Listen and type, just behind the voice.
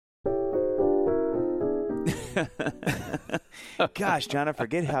Gosh, John, I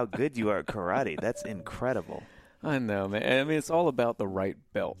forget how good you are at karate. That's incredible. I know, man. I mean, it's all about the right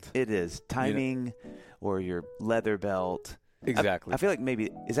belt. It is. Timing or your leather belt. Exactly. I feel like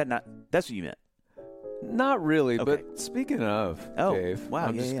maybe, is that not, that's what you meant. Not really, Okay. but speaking of, Oh, Dave, wow,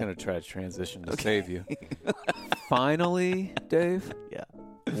 I'm yeah, just yeah. going to try to transition to save you. Finally, Dave, Yeah.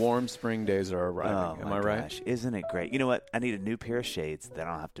 warm spring days are arriving. Oh, Am I my right? gosh. Isn't it great? You know what? I need a new pair of shades that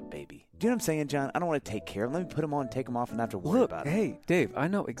I don't have to baby. Do you know what I'm saying, John? I don't want to take care of them. Let me put them on, take them off, and not have to worry Look, about them. hey, Dave, I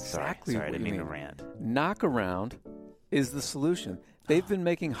know exactly Sorry, I what didn't you mean mean. to rant. Knock around is the solution. They've been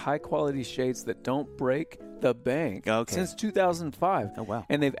making high-quality shades that don't break the bank since 2005. Oh, wow.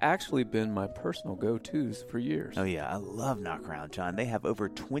 And they've actually been my personal go-tos for years. Oh, yeah. I love Knockaround, John. They have over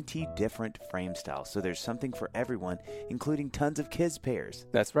 20 different frame styles, so there's something for everyone, including tons of kids' pairs.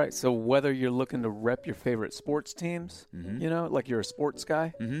 That's right. So whether you're looking to rep your favorite sports teams, you know, like you're a sports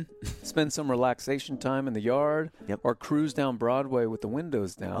guy, spend some relaxation time in the yard, or cruise down Broadway with the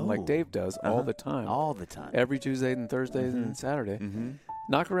windows down like Dave does all the time. All the time. Every Tuesday and Thursday and Saturday.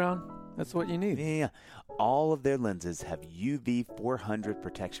 Knockaround, that's what you need. Yeah. All of their lenses have UV 400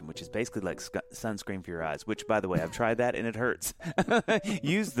 protection, which is basically like sunscreen for your eyes, which, by the way, I've tried that and it hurts.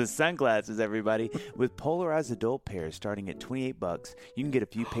 Use the sunglasses, everybody. With polarized adult pairs starting at $28, you can get a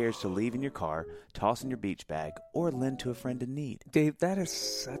few pairs to leave in your car, toss in your beach bag, or lend to a friend in need. Dave, that is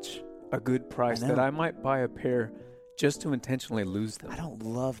such a good price that I might buy a pair just to intentionally lose them. I don't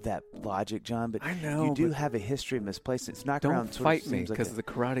love that logic, John, but I know, you do but have a history of misplacement. It's not around. Don't fight me because of the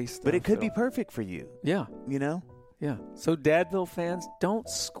karate stuff. But it could be perfect for you. Yeah. You know? Yeah. So Dadville fans, don't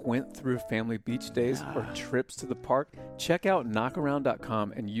squint through family beach days or trips to the park. Check out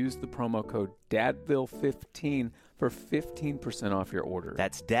knockaround.com and use the promo code DADVILLE15 for 15% off your order.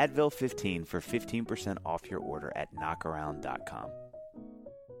 That's DADVILLE15 for 15% off your order at knockaround.com.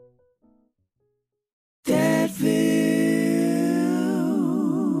 Dadville.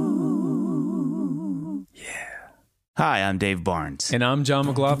 Yeah. Hi, I'm Dave Barnes. And I'm John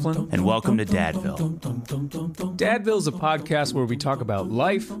McLaughlin. And welcome to Dadville. Dadville is a podcast where we talk about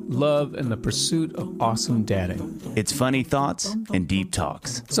life, love, and the pursuit of awesome dadding. It's funny thoughts and deep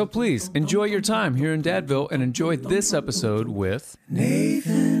talks. So please, enjoy your time here in Dadville and enjoy this episode with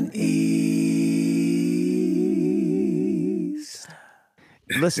Nathan East.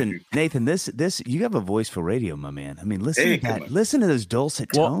 Listen, Nathan, this you have a voice for radio, my man. I mean, listen to that. Listen to those dulcet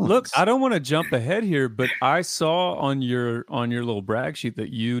tones. Well, look, I don't want to jump ahead here, but I saw on your little brag sheet that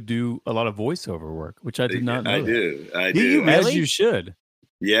you do a lot of voiceover work, which I did not know. I do. Do you really? As you should.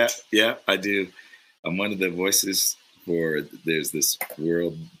 Yeah, I do. I'm one of the voices for, there's this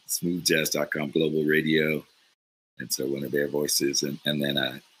world, smoothjazz.com global radio. And so one of their voices. And then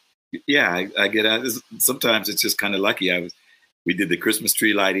I get out. Sometimes it's just kind of lucky. We did the Christmas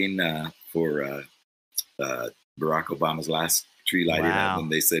tree lighting for Barack Obama's last tree lighting. Wow.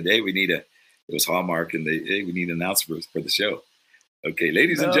 And they said, hey, it was Hallmark, and we need an announcer for the show. Okay,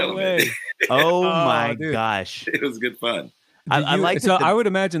 ladies and gentlemen. Oh my dude. gosh. It was good fun. I like so I would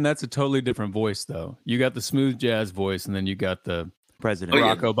imagine that's a totally different voice, though. You got the smooth jazz voice, and then you got the President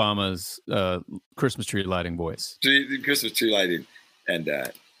Barack Obama's Christmas tree lighting voice. Christmas tree lighting. And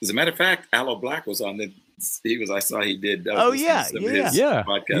as a matter of fact, Aloe Black was on the. I saw he did. Yeah.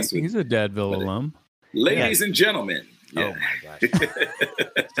 Podcast. He's a Dadville alum. Ladies and gentlemen. Yeah. Oh my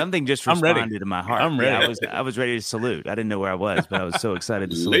gosh. Something just responded to my heart. I'm ready. Yeah, I was ready to salute. I didn't know where I was, but I was so excited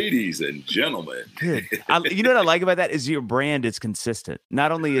to salute. Ladies and gentlemen. Good. You know what I like about that is your brand is consistent.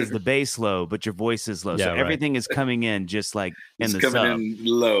 Not only is the bass low, but your voice is low. So everything is coming in just like in the sub. In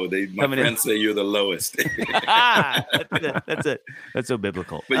low. My friends say you're the lowest. That's it. That's so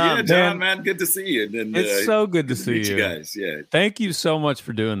biblical. But John, man, good to see you. And, it's so good to see you guys. Yeah. Thank you so much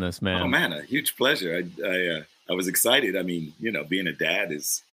for doing this, man. Oh man, a huge pleasure. I was excited. I mean, being a dad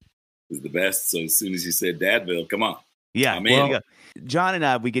is the best. So as soon as you said Dadville, come on. Yeah. John and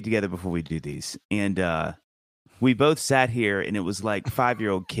I, we get together before we do these. And we both sat here and it was like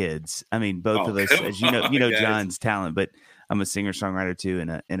 5-year-old kids. I mean, both of us, as you know John's talent, but I'm a singer-songwriter too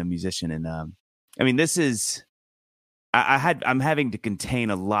and a musician. And I mean, this is, I'm having to contain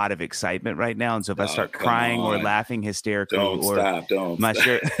a lot of excitement right now. And so if I start crying or laughing hysterically don't my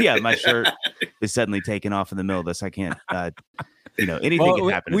shirt is suddenly taken off in the middle of this, I can't, anything can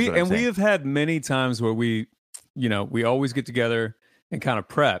happen. We have had many times where we always get together and kind of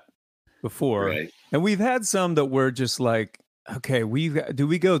prep before. Right. And we've had some that were just like, okay, do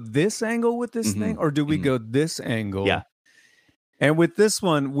we go this angle with this thing or do we go this angle? Yeah. And with this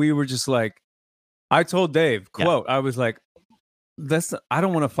one, we were just like, I told Dave, quote, I was like, I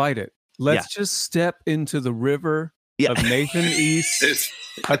don't want to fight it. Let's just step into the river of Nathan East's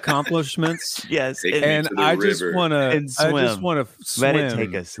accomplishments. Yes, and I just want to swim.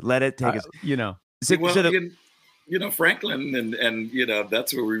 Let it take us. You know. Franklin and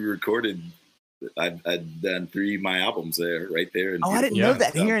that's where we recorded. I'd done 3 of my albums there, right there. I didn't know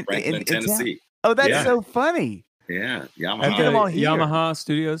that here in Tennessee. Oh, that's so funny. Yeah, Yamaha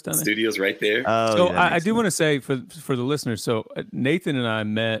Studios done it. Studios right there. Oh, so I do want to say for the listeners. So Nathan and I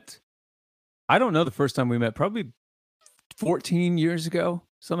met. I don't know the first time we met. Probably 14 years ago,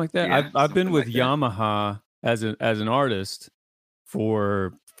 something like that. Yeah, I've been with Yamaha as an artist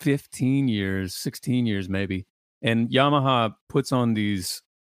for 15 years, 16 years maybe. And Yamaha puts on these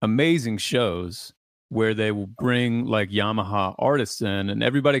amazing shows where they will bring like Yamaha artists in, and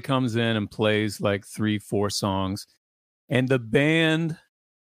everybody comes in and plays like 3-4 songs. And the band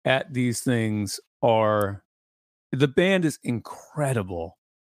at these things the band is incredible.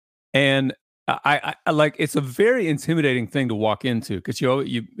 And I like, it's a very intimidating thing to walk into because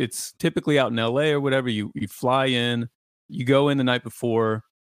it's typically out in LA or whatever. You fly in, you go in the night before.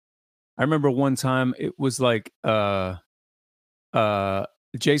 I remember one time it was like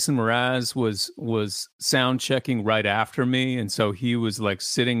Jason Mraz was sound checking right after me, and so he was like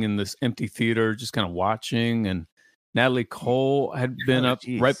sitting in this empty theater just kind of watching, and Natalie Cole had been up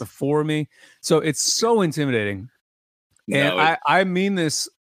right before me. So it's so intimidating. And I mean this,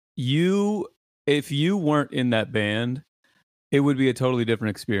 if you weren't in that band, it would be a totally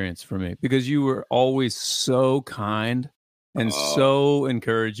different experience for me because you were always so kind and so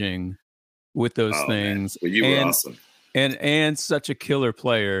encouraging with those things. Well, you were awesome. And such a killer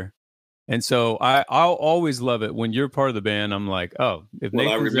player. And so I'll always love it when you're part of the band. I'm like, oh, if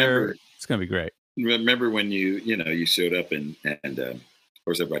Nathan's there, it's going to be great. Remember when you showed up and of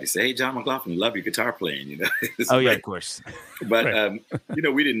course everybody say, hey, John McLaughlin, love your guitar playing, Oh yeah, of course. But,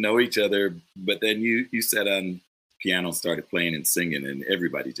 we didn't know each other, but then you sat on piano, started playing and singing, and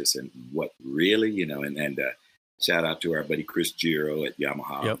everybody just said, what, really? And shout out to our buddy Chris Giro at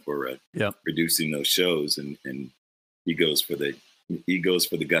Yamaha for producing those shows, and he goes for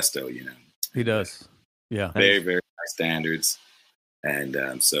the gusto, He does. Yeah. Very, very high standards.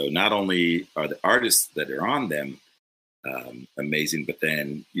 And so not only are the artists that are on them amazing, but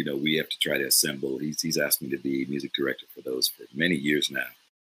then, we have to try to assemble. He's asked me to be music director for those for many years now.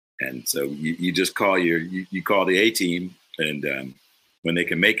 And so you just call you call the A team, and when they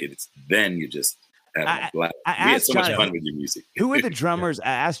can make it, then you just have a blast. We had so much fun with your music. Who are the drummers?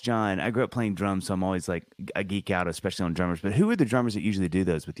 I asked John. I grew up playing drums, so I'm always like I geek out, especially on drummers. But who are the drummers that usually do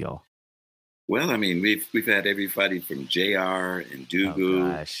those with y'all? Well, I mean, we've had everybody from JR and Dugu. Oh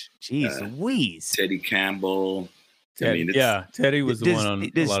gosh, jeez Louise. Teddy Campbell. Teddy was the one on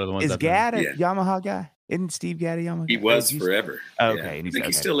a lot of the ones. Is Gadd a Yamaha guy? Isn't Steve Gadd a Yamaha guy? He was forever. Okay, I think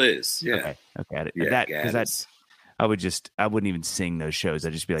he still is. Yeah. Okay. Because I wouldn't even sing those shows.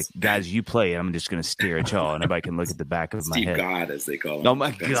 I'd just be like, guys, you play. I'm just going to stare at y'all, and nobody can look at the back of my head. Steve God, as they call him. Oh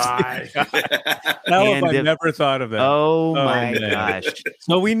my gosh. I never thought of that. Oh my gosh.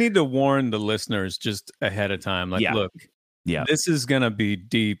 So we need to warn the listeners just ahead of time. Like, look, this is going to be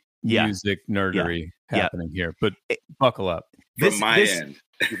deep music nerdery happening here, but buckle up. From my end.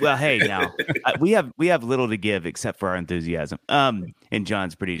 Well, hey, now we have little to give except for our enthusiasm. And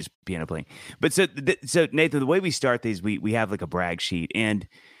John's pretty just piano playing. But so Nathan, the way we start these, we have like a brag sheet, and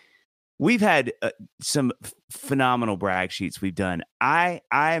we've had some phenomenal brag sheets we've done. I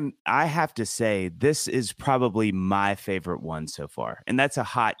have to say this is probably my favorite one so far, and that's a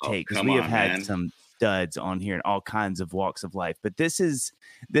hot take because we have had some studs on here in all kinds of walks of life. But this is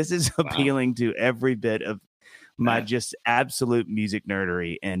appealing to every bit of my just absolute music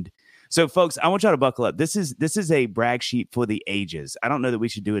nerdery. And so, folks, I want y'all to buckle up. This is a brag sheet for the ages. I don't know that we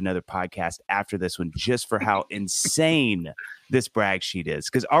should do another podcast after this one just for how insane this brag sheet is,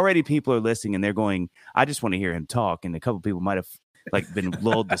 because already people are listening and they're going, I just want to hear him talk. And a couple people might have been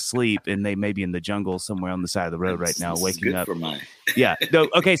lulled to sleep, and they may be in the jungle somewhere on the side of the road right now, waking up. Yeah. No.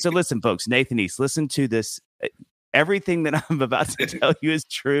 Okay. So listen, folks, Nathan East, listen to this. Everything that I'm about to tell you is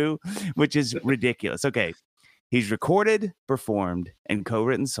true, which is ridiculous. Okay. He's recorded, performed, and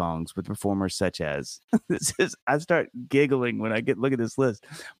co-written songs with performers such as I start giggling when I look at this list.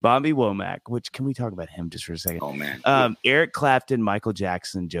 Bobby Womack, which, can we talk about him just for a second? Oh man. Eric Clapton, Michael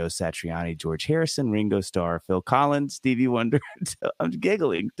Jackson, Joe Satriani, George Harrison, Ringo Starr, Phil Collins, Stevie Wonder. I'm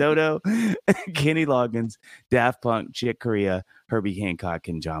giggling. Toto, Kenny Loggins, Daft Punk, Chick Corea, Herbie Hancock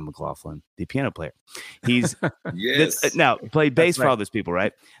and John McLaughlin, the piano player. He's yes. Now played bass for all those people,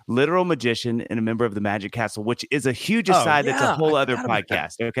 right? Literal magician and a member of the Magic Castle, which is a huge aside. That's a whole other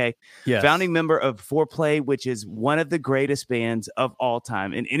podcast. Okay. Yes. Founding member of Foreplay, which is one of the greatest bands of all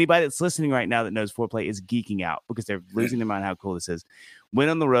time. And anybody that's listening right now that knows Foreplay is geeking out because they're losing their mind how cool this is.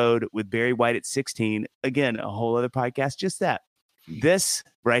 Went on the road with Barry White at 16. Again, a whole other podcast. Just that. This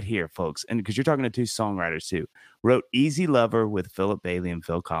right here, folks, and because you're talking to two songwriters too, wrote Easy Lover with Philip Bailey and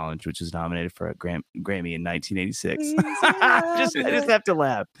Phil Collins, which was nominated for a Grammy in 1986. I just have to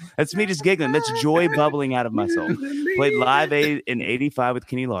laugh. That's me just giggling. That's joy bubbling out of my soul. Played Live Aid in 85 with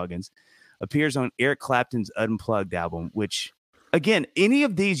Kenny Loggins. Appears on Eric Clapton's Unplugged album, which, again, any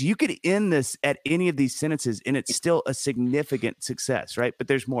of these, you could end this at any of these sentences and it's still a significant success, right? But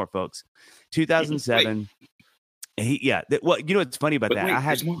there's more, folks. 2007. Well, you know what's funny about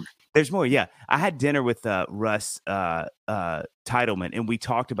that? There's more. Yeah, I had dinner with Russ Titleman, and we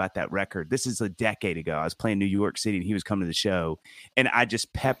talked about that record. This is a decade ago. I was playing New York City, and he was coming to the show, and I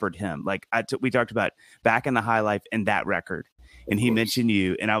just peppered him. Like we talked about Back in the High Life and that record, and he mentioned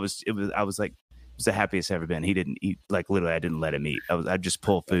you, and I was like, it was the happiest I've ever been. He didn't eat, like literally, I didn't let him eat. I'd just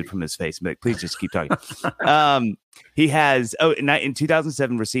pull food from his face and be like, please just keep talking. He has, in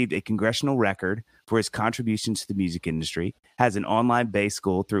 2007, received a congressional record for his contributions to the music industry, has an online bass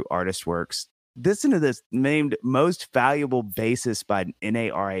school through Artist Works. Listen to this, named most valuable bassist by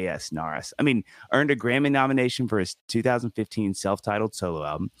NARAS. I mean, earned a Grammy nomination for his 2015 self-titled solo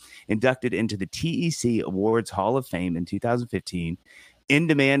album, inducted into the TEC Awards Hall of Fame in 2015,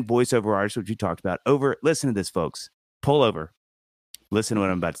 in-demand voiceover artist, which you talked about. Listen to this, folks. Pull over. Listen to what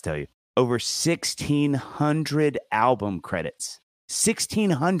I'm about to tell you. Over 1,600 album credits.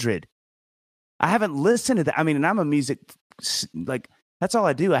 1,600. I haven't listened to that. I mean, and I'm a music, like, that's all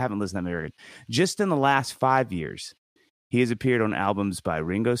I do. I haven't listened to that record. Just in the last 5 years, he has appeared on albums by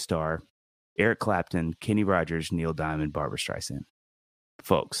Ringo Starr, Eric Clapton, Kenny Rogers, Neil Diamond, Barbra Streisand.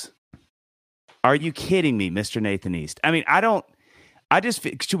 Folks, are you kidding me, Mr. Nathan East? I mean,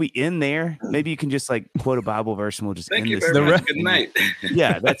 should we end there? Maybe you can just like quote a Bible verse and we'll just end this. Good night.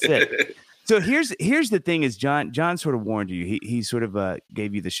 Yeah, that's it. So here's the thing is John sort of warned you. He sort of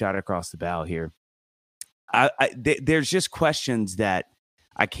gave you the shot across the bow here. There's just questions that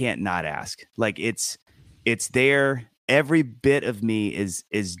I can't not ask. Like it's there. Every bit of me is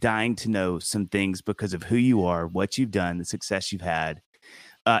dying to know some things because of who you are, what you've done, the success you've had.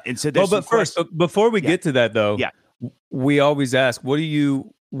 And so there's before we get to that though, we always ask, what do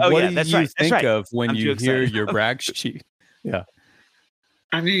you think of when you hear your brag sheet? Yeah.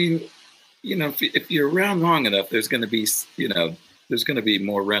 I mean, if you're around long enough, there's going to be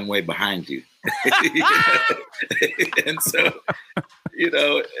more runway behind you. And so,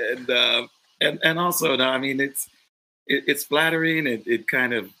 and also, no, I mean, it's flattering. It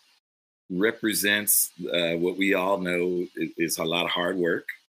kind of represents what we all know is a lot of hard work.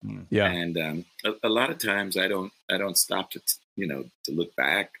 Yeah. And a lot of times I don't stop to look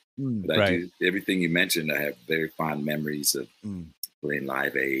back, but I do everything you mentioned. I have very fond memories of playing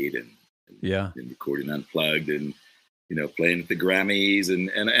Live Aid and recording Unplugged and, playing at the Grammys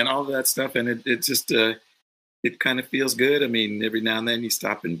and all that stuff. And it just, it kind of feels good. I mean, every now and then you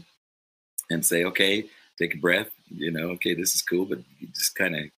stop and say, okay, take a breath, okay, this is cool. But you just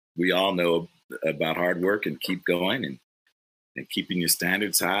we all know about hard work and keep going and keeping your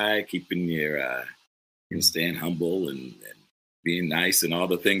standards high, keeping your, staying humble and being nice and all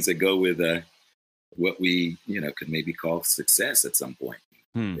the things that go with what we, could maybe call success at some point.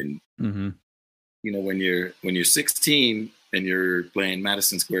 And, when you're 16 and you're playing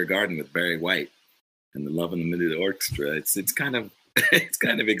Madison Square Garden with Barry White and the Love in the Middle of the Orchestra, it's kind of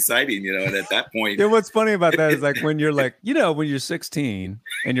exciting, and at that point. Yeah, what's funny about that is like when you're like, when you're 16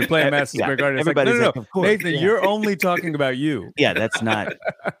 and you're playing Madison Square Garden, it's everybody's like, no, of course. Nathan, you're only talking about you. Yeah, that's not.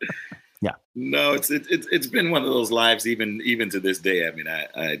 Yeah. No, it's been one of those lives even to this day. I mean,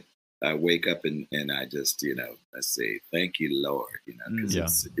 I wake up and I just, I say, thank you, Lord,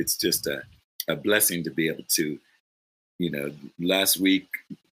 because it's just a blessing to be able to, last week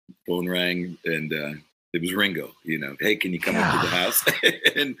phone rang and it was Ringo, hey, can you come up to the house?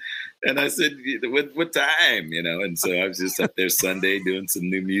 and I said, what time? And so I was just up there Sunday doing some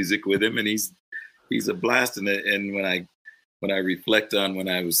new music with him, and he's a blast. And when I reflect on when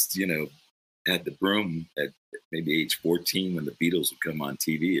I was, had the broom at maybe age 14 when the Beatles would come on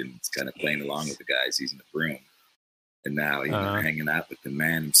TV and it's kind of playing along with the guys using the broom. And now, hanging out with the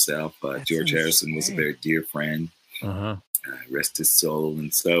man himself, George Harrison was a very dear friend, rest his soul.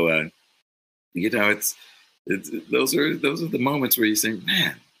 And so, it's those are the moments where you say,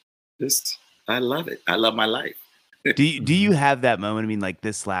 man, I love it. I love my life. Do you have that moment? I mean, like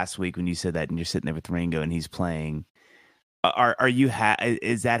this last week when you said that, and you're sitting there with Ringo and he's playing. Are you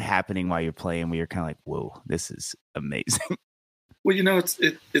is that happening while you're playing? Where you're kind of like, whoa, this is amazing. Well,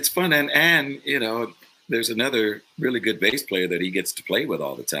 it's fun, and there's another really good bass player that he gets to play with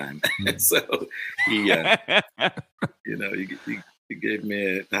all the time. So he, he gave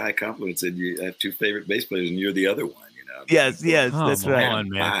me a high compliment. Said you have two favorite bass players, and you're the other one. Yes, that's right. Come on,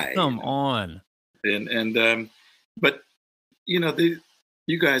 man. Come on. And but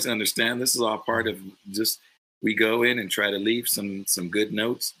you guys understand this is all part of just we go in and try to leave some good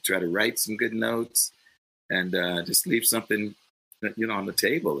notes, try to write some good notes, and just leave something on the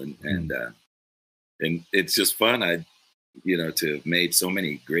table, and it's just fun. To have made so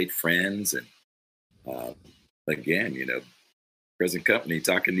many great friends, and again, present company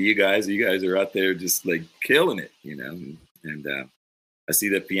talking to you guys are out there just like killing it, and I see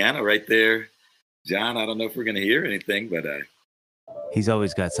that piano right there. John, I don't know if we're going to hear anything, but he's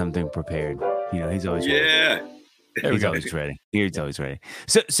always got something prepared. He's always ready. He's always ready. He's always ready.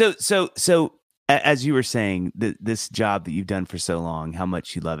 So as you were saying, this job that you've done for so long, how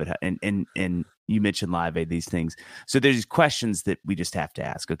much you love it, and you mentioned Live Aid, these things. So there's these questions that we just have to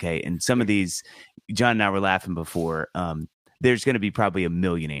ask, okay? And some of these, John and I were laughing before. There's going to be probably a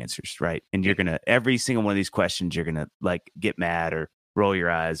million answers, right? And you're going to, every single one of these questions, you're going to like get mad or roll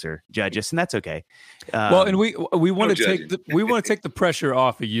your eyes or judge us, and that's okay. Well, and we want to take the pressure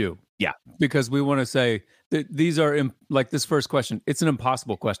off of you. Yeah. Because we want to say that these are like this first question. It's an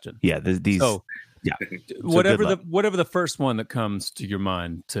impossible question. Yeah. These. So, yeah. Whatever the first one that comes to your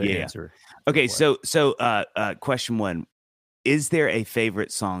mind to answer. Okay. So question one, is there a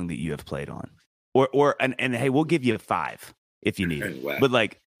favorite song that you have played on? And hey, we'll give you a 5 if you need it. Wow. But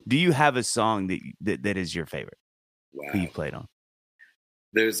like, do you have a song that is your favorite? Wow. That you played on?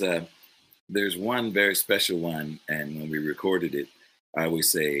 There's one very special one, and when we recorded it, I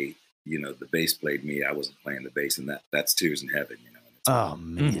always say, the bass played me. I wasn't playing the bass, and that's Tears in Heaven. Oh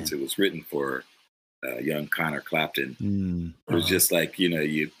man! It was written for young Connor Clapton. It was just like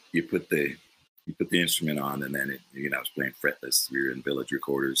you put the instrument on, and then I was playing fretless. We were in Village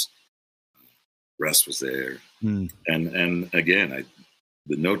Recorders. Russ was there, and again,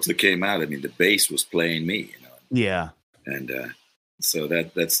 the notes that came out. I mean, the bass was playing me. Yeah, and so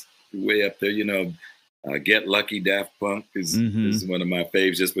that's way up there. Get Lucky, Daft Punk is one of my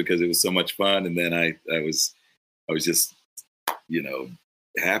faves, just because it was so much fun. And then I was just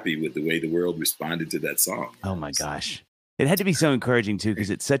happy with the way the world responded to that song. Oh my gosh, it had to be so encouraging too, because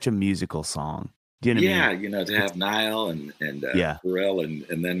it's such a musical song. Do you know what I mean? To have Niall and Pharrell,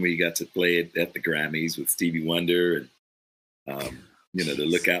 and then we got to play it at the Grammys with Stevie Wonder, and to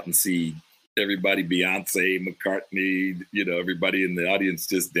look out and see everybody, Beyonce, McCartney, everybody in the audience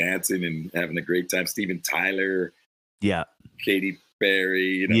just dancing and having a great time. Steven Tyler, Katy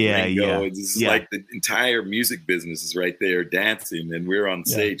Perry, Ringo. It's like the entire music business is right there dancing, and we're on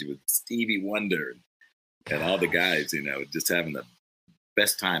stage with Stevie Wonder and all the guys, just having the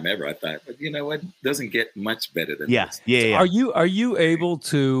best time ever. I thought, but what doesn't get much better than this. Yeah. Are you able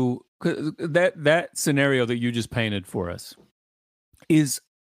to that scenario that you just painted for us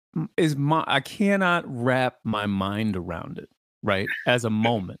I cannot wrap my mind around it, right? As a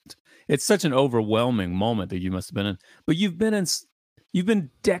moment. It's such an overwhelming moment that you must have been in. But you've been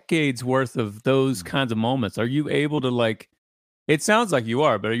decades worth of those kinds of moments. Are you able to it sounds like you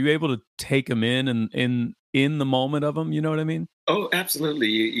are, but are you able to take them in the moment of them? You know what I mean? Oh,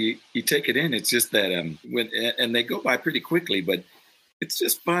 absolutely. You take it in. It's just that and they go by pretty quickly, but it's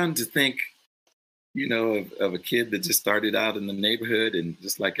just fun to think, of a kid that just started out in the neighborhood and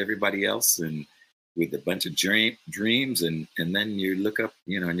just like everybody else, and with a bunch of dreams. And then you look up,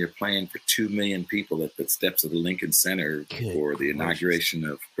 and you're playing for 2 million people at the steps of the Lincoln Center for the inauguration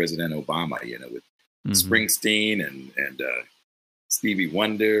of President Obama, with Springsteen and Stevie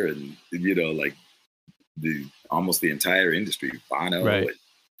Wonder, and, almost the entire industry, Bono, right.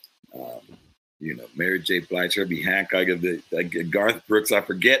 And, Mary J. Blige, Herbie Hancock, Garth Brooks. I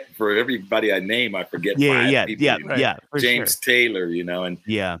forget, for everybody I name, I forget. Five people, James Taylor,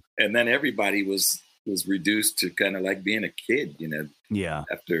 and then everybody was reduced to kind of like being a kid,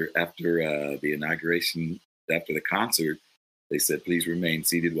 After the inauguration, after the concert, they said, "Please remain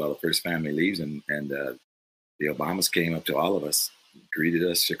seated while the first family leaves," and the Obamas came up to all of us, greeted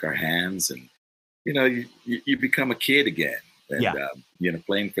us, shook our hands, and you become a kid again. And,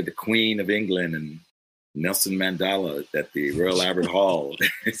 playing for the Queen of England and Nelson Mandela at the Royal Albert Hall.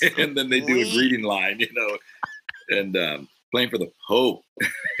 And then they do a greeting line, and playing for the Pope.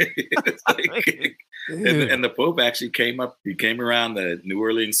 And the Pope actually came up. He came around the New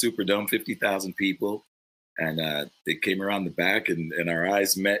Orleans Superdome, 50,000 people. and it came around the back, and our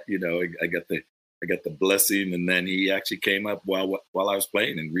eyes met. I got the blessing, and then he actually came up while I was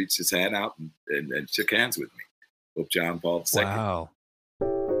playing and reached his hand out and shook hands with me. Pope John Paul II. Wow.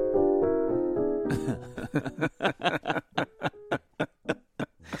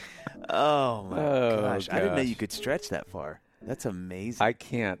 Oh my gosh. I didn't know you could stretch that far. That's amazing. I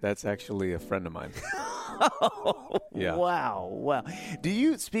can't. That's actually a friend of mine. Oh, yeah. Wow.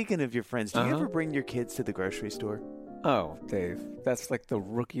 Speaking of your friends, do you ever bring your kids to the grocery store? Oh, Dave, that's like the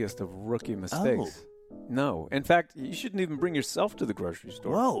rookiest of rookie mistakes. No. In fact, you shouldn't even bring yourself to the grocery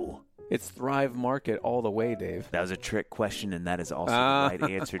store. Whoa. It's Thrive Market all the way, Dave. That was a trick question, and that is also the right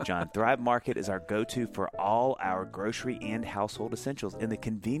answer, John. Thrive Market is our go-to for all our grocery and household essentials, and the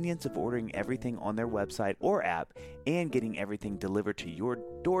convenience of ordering everything on their website or app and getting everything delivered to your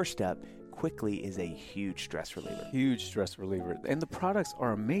doorstep quickly is a huge stress reliever. Huge stress reliever. And the products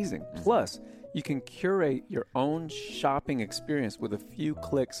are amazing. Plus, you can curate your own shopping experience with a few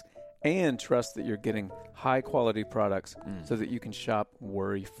clicks and trust that you're getting high-quality products so that you can shop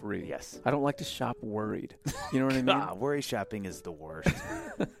worry-free. Yes. I don't like to shop worried. You know what I mean? Worry shopping is the worst.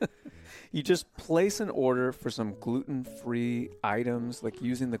 You just place an order for some gluten-free items, like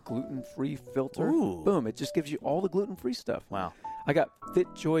using the gluten-free filter. Ooh. Boom, it just gives you all the gluten-free stuff. Wow. I got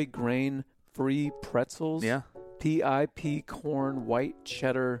FitJoy grain-free pretzels. Yeah. PIP corn, white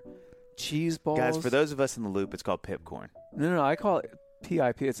cheddar, cheese balls. Guys, for those of us in the loop, it's called pipcorn. No, I call it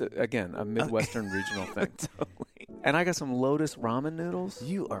PIP. It's, again, a Midwestern regional thing. Totally. And I got some Lotus ramen noodles.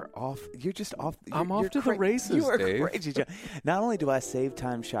 You are off. You're just off. I'm off to the races, You are Dave. crazy, John. Not only do I save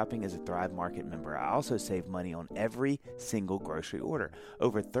time shopping as a Thrive Market member, I also save money on every single grocery order.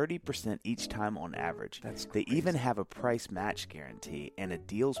 Over 30% each time on average. They even have a price match guarantee and a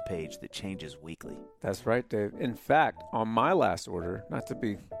deals page that changes weekly. That's right, Dave. In fact, on my last order, not to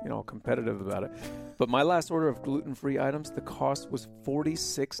be, competitive about it, but my last order of gluten-free items, the cost was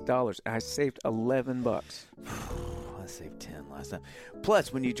 $46. I saved $11. I saved 10 last time.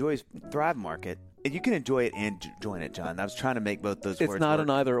 Plus, when you join Thrive Market, you can enjoy it and join it, John. I was trying to make both those words It's not work.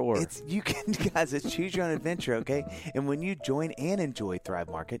 an either or. It's choose your own adventure, okay? And when you join and enjoy Thrive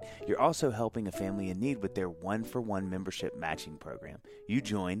Market, you're also helping a family in need with their 1-for-1 membership matching program. You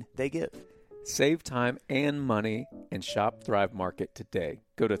join, they give. Save time and money and shop Thrive Market today.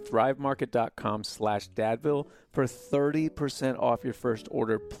 Go to thrivemarket.com/Dadville for 30% off your first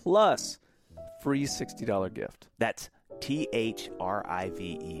order plus free $60 gift. That's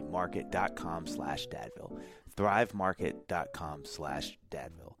THRIVE market.com/Dadville.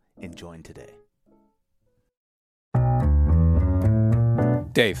 Thrivemarket.com/Dadville. And join today.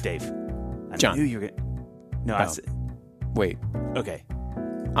 Dave. I knew you were going to. No, I said. Wait. Okay.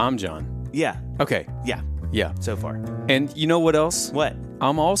 I'm John. Yeah. Okay. Yeah. Yeah. So far. And you know what else? What?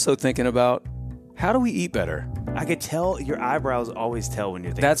 I'm also thinking about how do we eat better? I could tell your eyebrows always tell when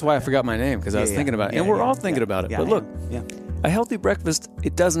you're thinking. That's why I forgot my name, because I was thinking about it. And we're all thinking about it. But look, a healthy breakfast,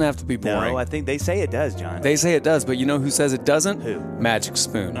 it doesn't have to be boring. No, I think they say it does, John. They say it does, but you know who says it doesn't? Who? Magic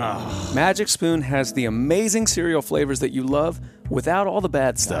Spoon. Oh. Magic Spoon has the amazing cereal flavors that you love without all the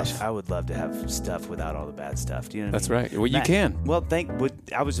bad stuff. Gosh, I would love to have stuff without all the bad stuff. Do you know what That's I mean? right. Well, you can. Well,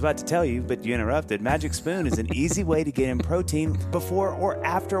 I was about to tell you, but you interrupted. Magic Spoon is an easy way to get in protein before or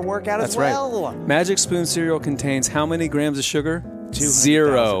after a workout as well. Right. Magic Spoon cereal contains how many grams of sugar?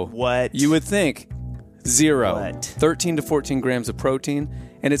 0. What? You would think. 0. What? 13 to 14 grams of protein,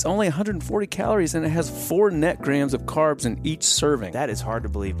 and it's only 140 calories, and it has 4 net grams of carbs in each serving. That is hard to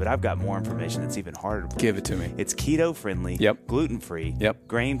believe, but I've got more information that's even harder to believe. Give it to me. It's keto friendly, Yep. gluten free, Yep.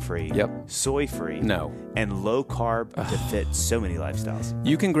 grain free, Yep. soy free, No. and low carb to fit so many lifestyles.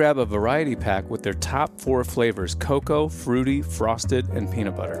 You can grab a variety pack with their top 4 flavors: cocoa, fruity, frosted, and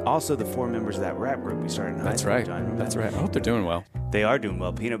peanut butter. Also, the 4 members of that rap group we started in high That's school, right. John, remember That's that? right. I hope they're doing well. They are doing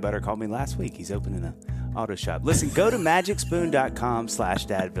well. Peanut Butter called me last week. He's opening a auto shop. Listen, go to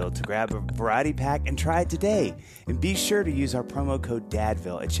magicspoon.com/Dadville to grab a variety pack and try it today. And be sure to use our promo code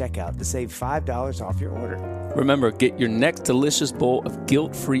Dadville at checkout to save $5 off your order. Remember, get your next delicious bowl of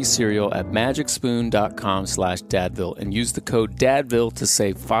guilt-free cereal at magicspoon.com/Dadville and use the code Dadville to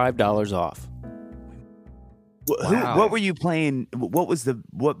save $5 off. Wow. What were you playing? What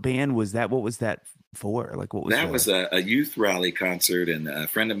band was that? What was that for? Like, what was that? Was a youth rally concert, and a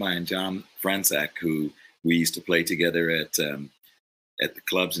friend of mine, John Franzak, who we used to play together at the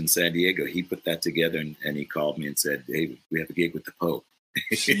clubs in San Diego. He put that together, and he called me and said, "Hey, we have a gig with the Pope."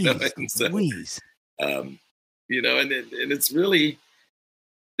 Jeez, please. And it's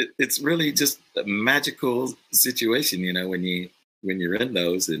really just a magical situation, when you're in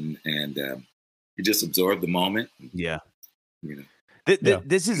those and you just absorb the moment. Yeah.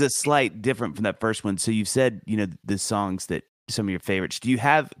 This is a slight different from that first one. So you've said, the songs that some of your favorites. Do you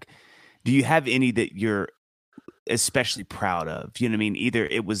have any that you're especially proud of? You know what I mean? Either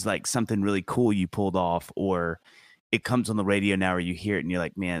it was like something really cool you pulled off, or it comes on the radio now, or you hear it and you're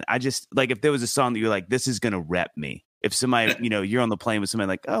like, man, I just like, if there was a song that you're like, this is going to rep me. If somebody, you're on the plane with somebody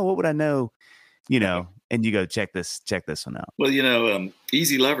like, oh, what would I know? And you go, check this one out. Well,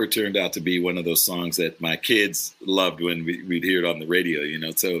 Easy Lover turned out to be one of those songs that my kids loved when we'd hear it on the radio,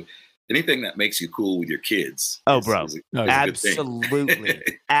 so anything that makes you cool with your kids. Is absolutely.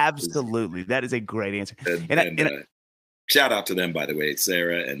 Absolutely. That is a great answer. And shout out to them, by the way,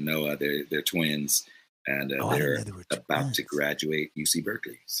 Sarah and Noah. They're twins. And they're about to graduate UC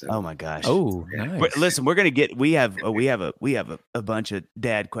Berkeley. So. Oh my gosh! Oh, nice. Listen, we're gonna get. We have a bunch of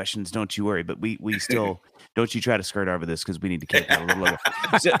dad questions. Don't you worry. But we still don't you try to skirt over this, because we need to keep that a little lower.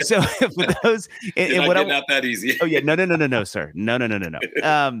 So for those, and what not that easy. Oh yeah, no, sir, no.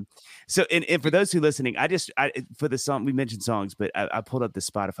 So and for those who are listening, I for the song, we mentioned songs, but I pulled up the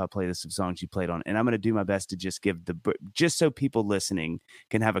Spotify playlist of songs you played on, and I'm going to do my best to just give just so people listening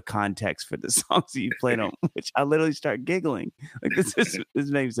can have a context for the songs that you played on, which I literally start giggling. Like this makes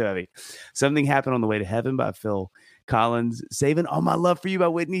me so happy. Something Happened on the Way to Heaven by Phil Collins, Saving All My Love for You by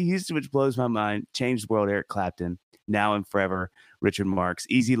Whitney Houston, which blows my mind, Changed the World, Eric Clapton, Now and Forever, Richard Marx,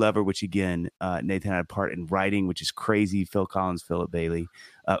 Easy Lover, which again, Nathan had a part in writing, which is crazy, Phil Collins, Philip Bailey,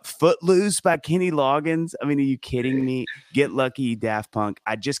 Footloose by Kenny Loggins. I mean, are you kidding me? Get Lucky, Daft Punk,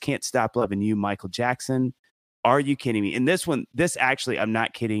 I Just Can't Stop Loving You, Michael Jackson. Are you kidding me? And this actually, I'm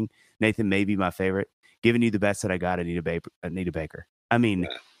not kidding, Nathan, may be my favorite. Giving You the Best That I Got, Anita Baker. I mean,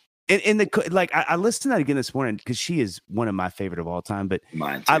 I listened to that again this morning because she is one of my favorite of all time. But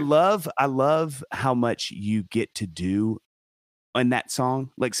mine too. I love how much you get to do on that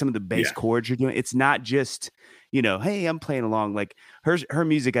song. Like some of the bass chords you're doing. It's not just, hey, I'm playing along. Like her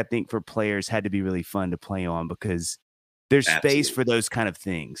music, I think for players had to be really fun to play on, because there's space for those kind of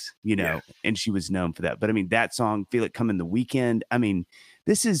things, and she was known for that. But I mean, that song, Feel It Coming the Weekend. I mean,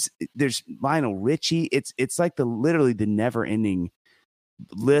 there's Lionel Richie. It's like literally the never ending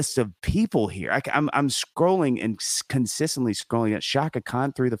list of people here. I'm scrolling and consistently scrolling at Shaka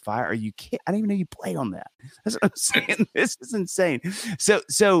Khan, Through the Fire. Are you kidding? I didn't even know you played on that. That's what I'm saying. This is insane.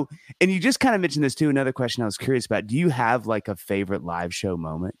 So, and you just kind of mentioned this too. Another question I was curious about: do you have like a favorite live show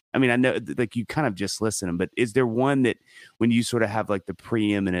moment? I mean, I know like you kind of just listen to them, but is there one that when you sort of have like the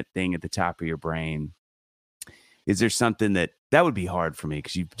preeminent thing at the top of your brain? Is there something that would be hard for me,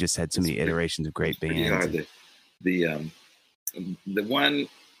 because you've just had so many iterations of great bands? The one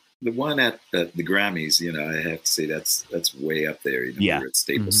at the Grammys, I have to say that's way up there. We're at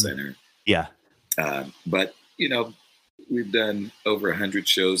Staples Center. Yeah. But we've done over 100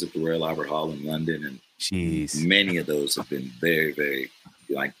 shows at the Royal Albert Hall in London, and many of those have been very, very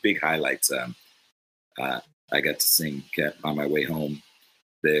like big highlights. I got to sing On My Way Home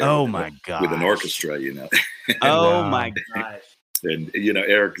there. Oh my God! With an orchestra, Oh my gosh! And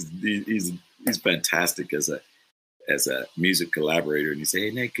Eric, he's fantastic as a music collaborator. And you say,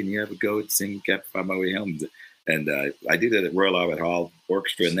 hey Nate, can you ever go sing On My Way Home? And I did it at Royal Albert Hall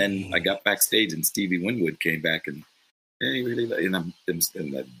Orchestra, and then I got backstage, and Stevie Winwood came back, and hey, really, and I'm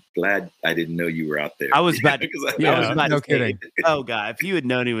glad I didn't know you were out there. I was about no kidding. Oh God, if you had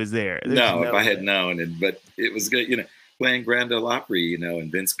known he was there. If I had known, but it was good, playing Grand Ole Opry,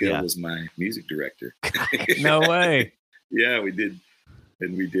 and Vince Gill was my music director. No way. Yeah, we did.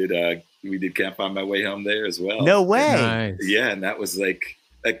 And we did Can't Find My Way Home there as well. No way. Nice. Yeah, and that was like,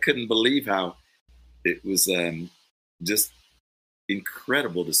 I couldn't believe how it was just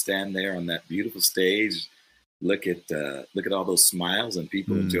incredible to stand there on that beautiful stage, look at all those smiles and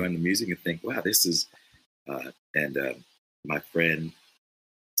people enjoying the music, and think, wow, this is my friend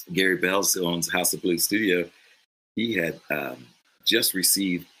Gary Bells, who owns House of Blues Studio, he had just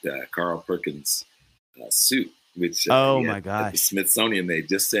received Carl Perkins' suit, which my gosh, at the Smithsonian, they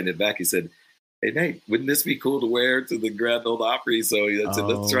just sent it back. He said, hey Nate, wouldn't this be cool to wear to the Grand Ole Opry? So he said,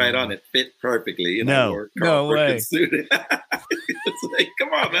 let's try it on. It fit perfectly. No way. Suit. It's like,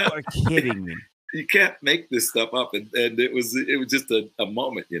 come on, man. You're kidding me. You can't make this stuff up. And it was just a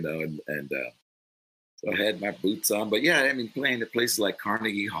moment, and so I had my boots on. But yeah, I mean, playing at places like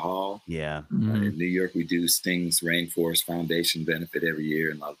Carnegie Hall. Yeah. In New York, we do Sting's Rainforest Foundation benefit every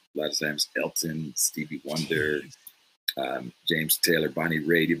year. And a lot of times Elton, Stevie Wonder, James Taylor, Bonnie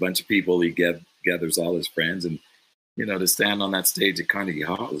Raitt, a bunch of people. He gathers all his friends. And, to stand on that stage at Carnegie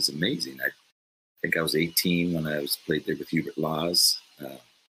Hall was amazing. I think I was 18 when I played there with Hubert Laws.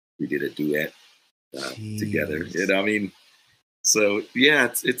 We did a duet together. I mean, so yeah,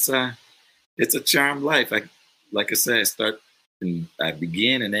 it's a charmed life. Like I say, I start and I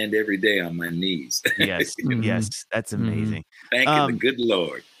begin and end every day on my knees. Yes, yes, that's amazing. Thanking the good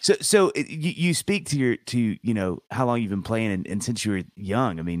Lord. So you speak to how long you've been playing, and since you were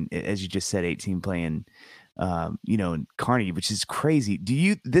young. I mean, as you just said, 18 playing, in Carnegie, which is crazy.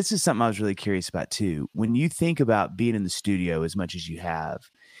 This is something I was really curious about too. When you think about being in the studio as much as you have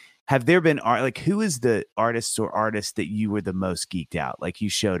there been who is the artist that you were the most geeked out? Like you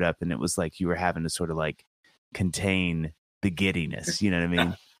showed up and it was like you were having to sort of like contain the giddiness. You know what I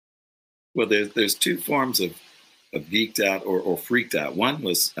mean? Well, there's two forms of geeked out or freaked out. One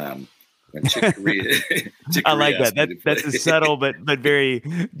was when Chick Corea. I like that. That's a subtle but very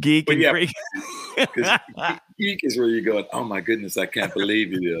geek and freak. Because geek is where you're going, oh my goodness, I can't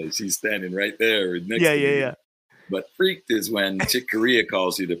believe she's standing right there next to me. Yeah. But freaked is when Chick Corea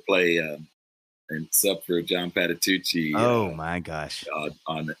calls you to play and sub for John Patitucci. Oh my gosh!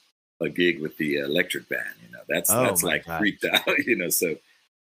 On a gig with the electric band, that's like gosh. Freaked out, So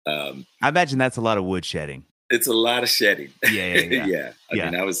I imagine that's a lot of wood shedding. It's a lot of shedding. Yeah. I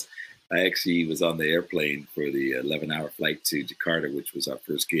mean, I actually was on the airplane for the 11-hour flight to Jakarta, which was our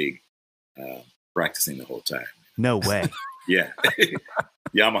first gig, practicing the whole time. No way. Yeah.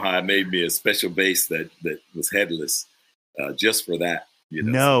 Yamaha made me a special bass that was headless just for that.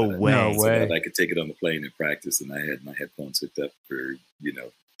 No way. So that I could take it on the plane and practice. And I had my headphones hooked up for,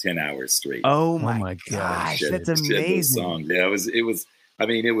 10 hours straight. Oh my gosh. That's amazing. Songs. Yeah, it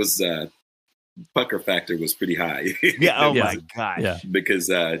was, pucker factor was pretty high. Yeah. Oh my gosh. Yeah. Because,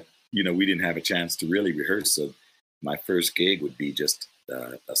 we didn't have a chance to really rehearse. So my first gig would be just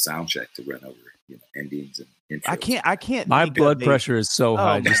a sound check to run over, endings and intros. I can't. My blood pressure is so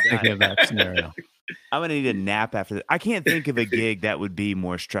high just thinking of that scenario. I'm gonna need a nap after that. I can't think of a gig that would be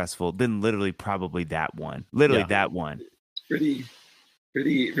more stressful than literally probably that one. That one. It's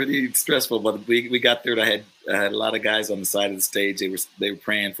pretty stressful. But we got through it. I had a lot of guys on the side of the stage. They were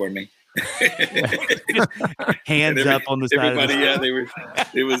praying for me. Hands up on the side. Everybody, they were.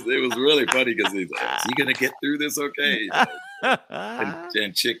 It was really funny because he's like, "Is he gonna get through this okay?"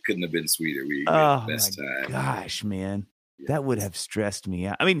 And Chick couldn't have been sweeter. We had the best time. Gosh, man. That would have stressed me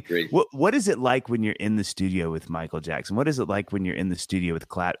out. I mean, what is it like when you're in the studio with Michael Jackson? What is it like when you're in the studio with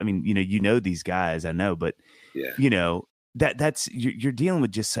Clap? I mean, these guys, I know, but that's you're dealing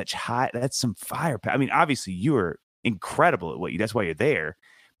with just such that's some firepower. I mean, obviously you're incredible at what that's why you're there.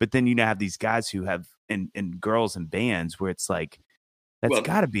 But then have these guys who have and girls and bands where it's like that's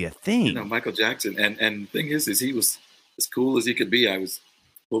got to be a thing. Michael Jackson, and the thing is he was as cool as he could be. I was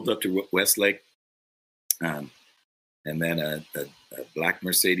pulled up to Westlake, and then a black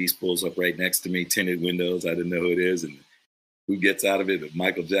Mercedes pulls up right next to me, tinted windows. I didn't know who it is, and who gets out of it? A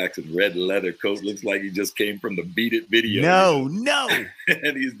Michael Jackson red leather coat, looks like he just came from the Beat It video. No,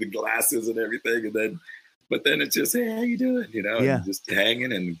 and he's the glasses and everything, But then it's just, hey, how you doing? And just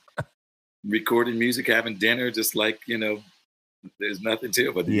hanging and recording music, having dinner, just like, there's nothing to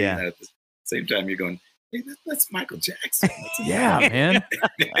it. But at the same time, you're going, hey, that's Michael Jackson. Man.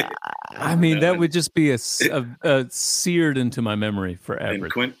 I mean, that would just be a seared into my memory forever.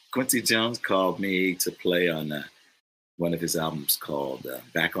 And Quincy Jones called me to play on one of his albums called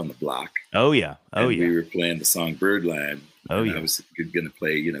Back on the Block. Oh, yeah. We were playing the song Birdland. I was going to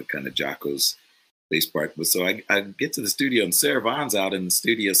play, kind of Jocko's bass part. So I get to the studio and Sarah Vaughan's out in the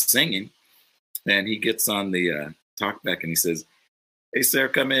studio singing, and he gets on the talkback and he says, "Hey, Sarah,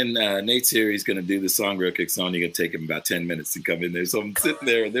 come in. Nate's here. He's going to do the song real quick. It's only going to take him about 10 minutes to come in there." So I'm sitting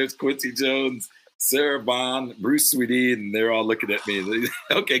there, and there's Quincy Jones, Sarah Vaughan, Bruce Sweetie, and they're all looking at me.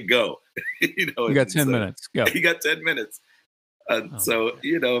 Okay, go. You got 10 minutes. Go. You got 10 minutes.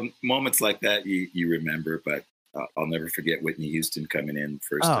 Moments like that you remember, but I'll never forget Whitney Houston coming in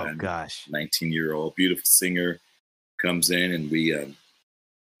first time. Gosh. 19-year-old, beautiful singer, comes in, and we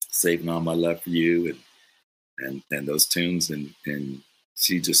Saving All My Love for You and those tunes, and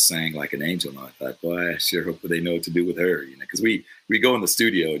she just sang like an angel. And I thought, boy, I sure hope they know what to do with her, because we go in the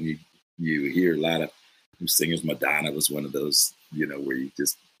studio and you hear a lot of singers. Madonna was one of those, where you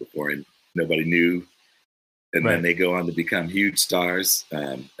just before nobody knew. And then they go on to become huge stars.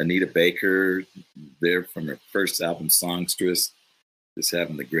 Anita Baker, there from her first album, Songstress, just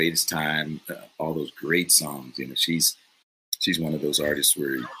having the greatest time. All those great songs. She's one of those artists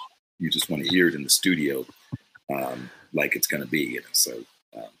where you just want to hear it in the studio, like it's going to be. So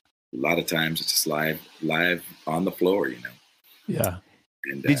a lot of times it's just live on the floor. Yeah.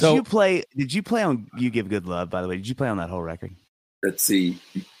 And, did you play on "You Give Good Love"? By the way, did you play on that whole record? Let's see.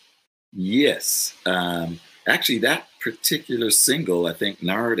 Yes. Actually, that particular single, I think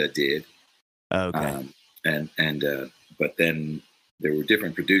Narada did. Okay. But then there were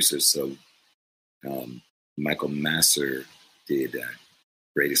different producers. So Michael Masser did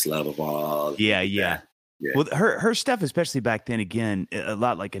Greatest Love of All. Yeah. Yeah. Well, her stuff, especially back then, again, a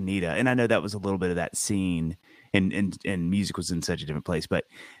lot like Anita, and I know that was a little bit of that scene, and music was in such a different place, but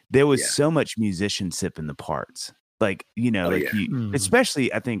there was so much musicianship in the parts. Like,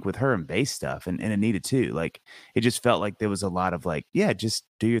 especially I think with her and bass stuff and Anita too. Like, it just felt like there was a lot of like, just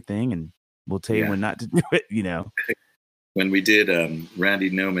do your thing and we'll tell you when not to do it, When we did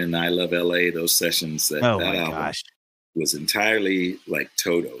Randy Newman, I Love LA, those sessions, that album was entirely like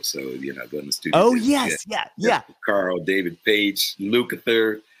Toto. So, going to the studio. Oh, yes. Yeah. Carl, David Page,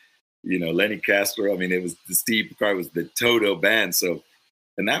 Lukather, Lenny Castro. I mean, it was the Steve Picard was the Toto band. So,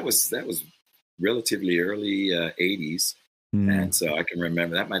 and that was relatively early 80s. And so I can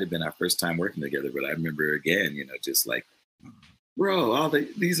remember that might have been our first time working together, but I remember again, just like, bro,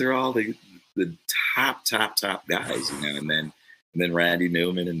 these are all the top guys, and then Randy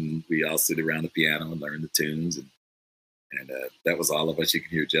Newman, and we all sit around the piano and learn the tunes, and that was all of us. You can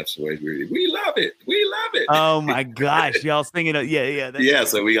hear Jeff's voice. We love it. Oh my gosh, y'all singing it. Yeah.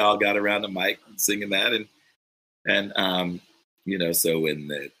 So we all got around the mic singing that, and so when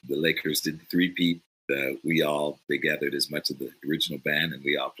the Lakers did the three-peat, they gathered as much of the original band, and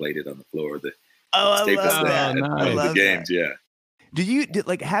we all played it on the floor of the Staples Center at the games. Yeah. Do you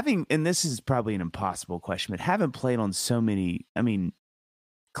like having, and this is probably an impossible question, but having played on so many,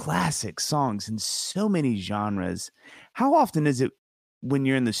 classic songs in so many genres, how often is it when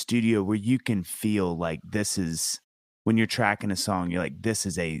you're in the studio where you can feel like this is, when you're tracking a song, you're like, this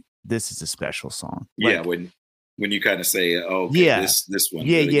is a special song? Like, when you kind of say, this one.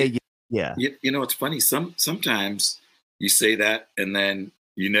 Yeah. It's funny. Sometimes you say that and then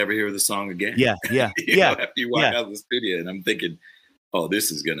you never hear the song again. Yeah. After you walk out of the studio, and I'm thinking, oh,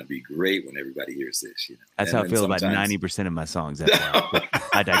 this is going to be great when everybody hears this. That's how I feel about 90% of my songs. That's why.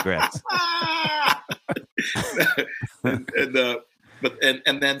 I digress.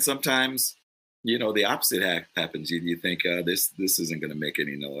 and then sometimes, the opposite happens. You think, this isn't going to make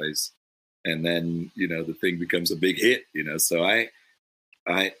any noise, and then the thing becomes a big hit. So I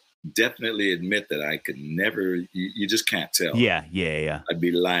definitely admit that I could never. You just can't tell. Yeah. I'd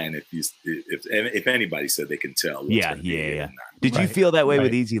be lying if anybody said they can tell. Yeah. Did you feel that way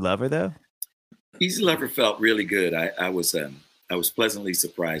with Easy Lover though? Easy Lover felt really good. I was pleasantly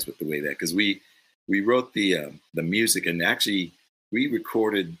surprised with the way that, because we wrote the music, and actually we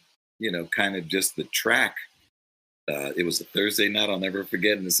recorded kind of just the track. It was a Thursday night, I'll never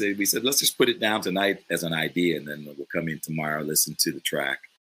forget. And we said, let's just put it down tonight as an idea, and then we'll come in tomorrow, listen to the track.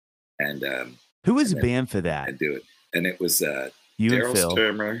 And who was the band for that? And do it. And it was Daryl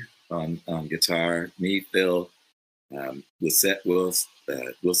Sturmer on guitar, me, Phil, Lisette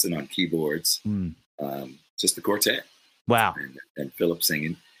Wilson on keyboards, just the quartet. Wow. And Philip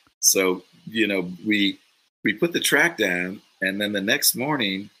singing. So, we put the track down, and then the next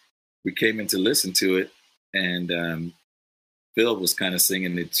morning we came in to listen to it, and Phil was kind of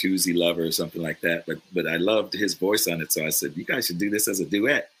singing the Choosy Lover or something like that. But I loved his voice on it. So I said, you guys should do this as a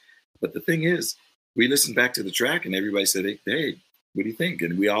duet. But the thing is, we listened back to the track, and everybody said, hey, what do you think?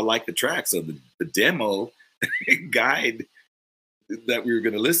 And we all liked the track. So the demo guide that we were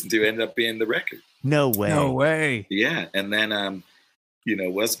going to listen to ended up being the record. No way. Yeah. And then,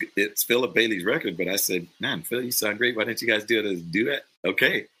 it's Philip Bailey's record. But I said, man, Phil, you sound great. Why don't you guys do it as a duet?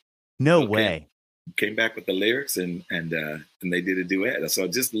 Okay. No way. Came back with the lyrics, and they did a duet. So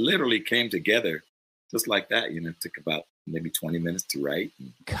it just literally came together just like that. It took about maybe 20 minutes to write.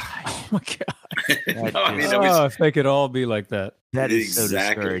 God, oh my God. If they could all be like that. That is so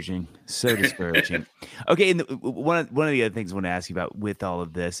discouraging. So discouraging. Okay, and one of the other things I want to ask you about with all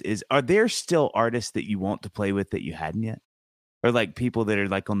of this is, are there still artists that you want to play with that you hadn't yet? Or like people that are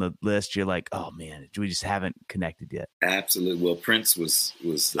like on the list, you're like, oh man, we just haven't connected yet? Absolutely. Well, Prince was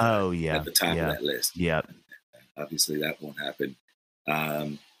at the top of that list. Yeah. Obviously that won't happen.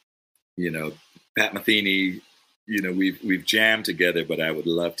 Pat Metheny, we've jammed together, but I would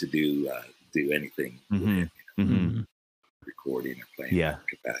love to do anything with him, recording or playing in that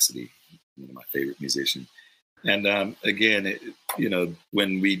capacity. One of my favorite musicians. And again,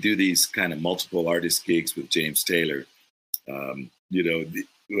 when we do these kind of multiple artist gigs with James Taylor, one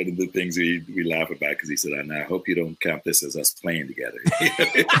of the things we laugh about, because he said, I hope you don't count this as us playing together.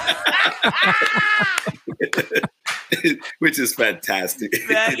 Which is fantastic.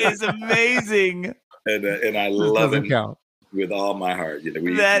 That is amazing. And I love him with all my heart.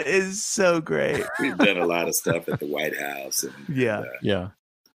 That is so great. We've done a lot of stuff at the White House. And,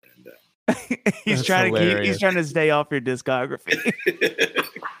 he's trying to stay off your discography.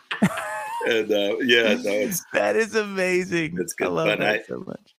 And that is amazing. It's good. I love that so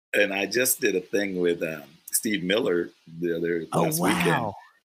much. And I just did a thing with Steve Miller the other last weekend,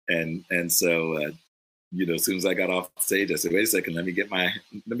 and so as soon as I got off stage, I said, "Wait a second, let me get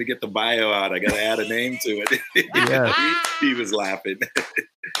the bio out. I got to add a name to it." Yeah. he was laughing,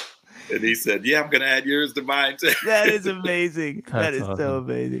 and he said, "Yeah, I'm going to add yours to mine too." That is amazing. That is awesome. So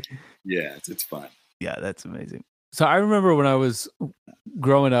amazing. Yeah, it's fun. Yeah, that's amazing. So I remember when I was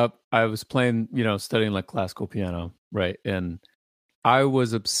growing up, I was playing, studying like classical piano, right? And I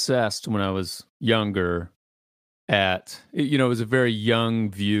was obsessed when I was younger it was a very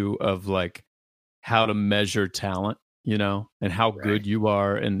young view of like how to measure talent, and how good you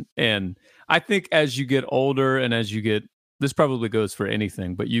are. And I think as you get older and this probably goes for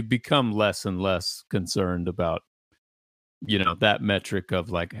anything, but you become less and less concerned about, that metric of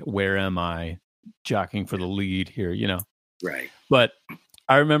like, where am I jockeying for the lead here, Right. But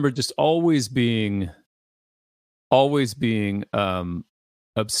I remember just always being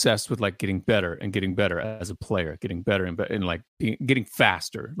obsessed with like getting better as a player, getting better and like getting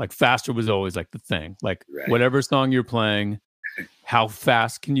faster. Like faster was always like the thing. Like whatever song you're playing, how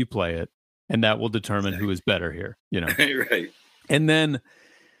fast can you play it, and that will determine who is better here. Right. And then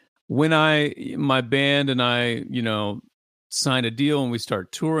when my band and I, signed a deal and we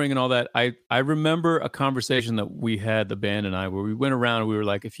start touring and all that, I remember a conversation that we had, the band and I, where we went around and we were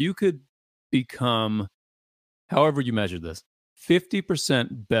like, if you could become, however you measure this,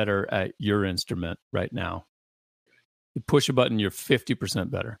 50% better at your instrument right now, you push a button, you're 50%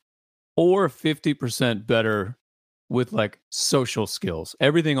 better, or 50% better with like social skills,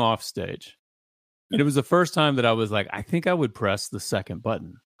 everything off stage. And it was the first time that I was like, I think I would press the second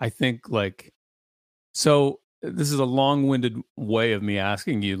button. I think like, so this is a long-winded way of me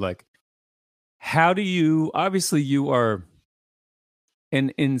asking you, like, how do you, obviously you are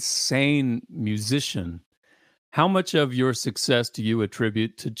an insane musician. How much of your success do you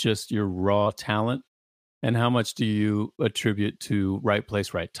attribute to just your raw talent? And how much do you attribute to right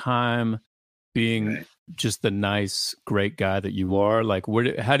place, right time, being just the nice, great guy that you are? Like,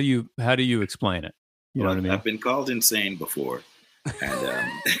 how do you explain it? You know what I mean? I've been called insane before,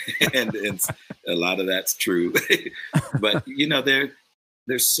 and and a lot of that's true. But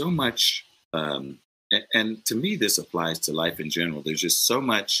there's so much, and to me, this applies to life in general. There's just so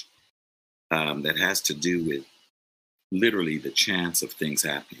much that has to do with literally the chance of things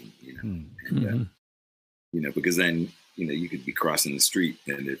happening, and because then you could be crossing the street,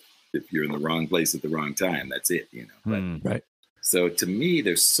 and if you're in the wrong place at the wrong time, that's it, But, right. So to me,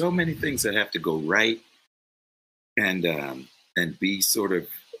 there's so many things that have to go right, and be sort of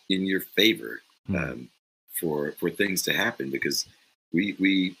in your favor for things to happen, because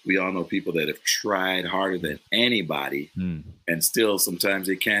we all know people that have tried harder than anybody, and still sometimes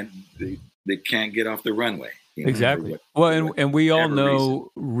they can't get off the runway. Exactly. And we all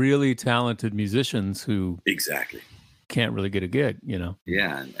know really talented musicians who can't really get a gig,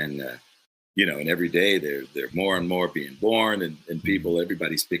 Yeah, and every day they're more and more being born, and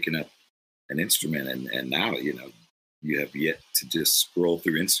everybody's picking up an instrument, and now you have yet to just scroll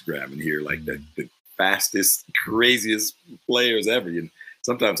through Instagram and hear like the fastest, craziest players ever.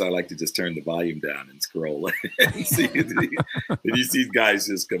 Sometimes I like to just turn the volume down and scroll and see. And you see guys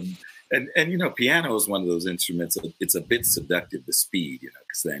just come. And piano is one of those instruments. It's a bit seductive, the speed,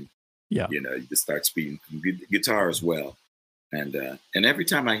 because then you just start speeding. Guitar as well, and every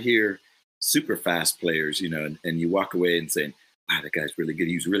time I hear super fast players, and you walk away and saying, "Wow, that guy's really good.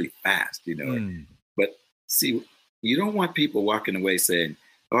 He's really fast," But see, you don't want people walking away saying,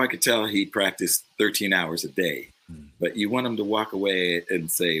 "Oh, I could tell he practiced 13 hours a day," but you want them to walk away and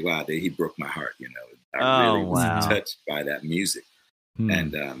say, "Wow, he broke my heart." I really was touched by that music,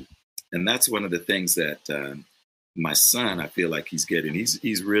 and that's one of the things that my son, I feel like he's getting.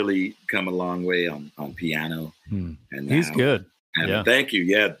 He's really come a long way on piano, and he's good. And thank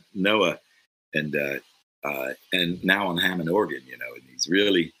you, Noah, and now on Hammond organ, and he's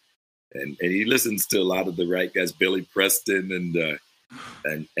really, and he listens to a lot of the right guys, Billy Preston,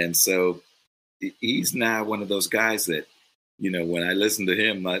 and so he's now one of those guys that, when I listen to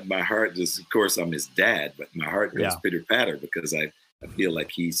him, my heart just, of course, I'm his dad, but my heart goes pitter patter, because I feel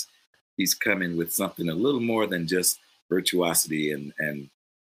like he's coming with something a little more than just virtuosity, and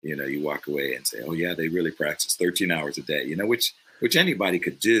you walk away and say, "Oh yeah, they really practice 13 hours a day," which anybody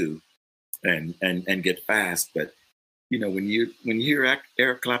could do, and get fast. But when you hear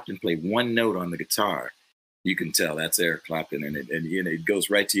Eric Clapton play one note on the guitar, you can tell that's Eric Clapton, and it goes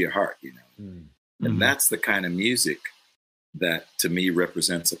right to your heart, and that's the kind of music that to me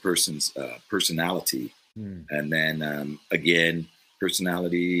represents a person's personality, and then again,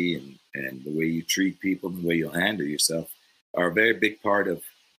 personality and the way you treat people, the way you'll handle yourself, are a very big part of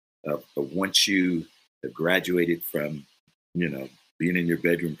once you have graduated from, being in your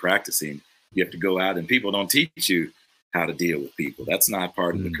bedroom practicing. You have to go out, and people don't teach you how to deal with people. That's not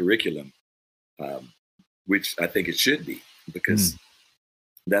part of the curriculum, which I think it should be, because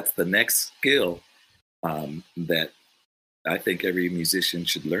that's the next skill that I think every musician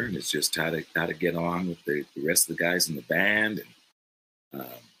should learn, is just how to get on with the rest of the guys in the band,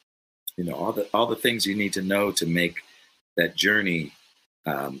 and all the things you need to know to make that journey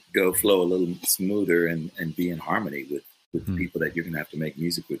flow a little smoother and be in harmony with the people that you're going to have to make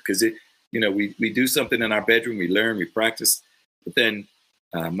music with. Because we do something in our bedroom, we learn, we practice, but then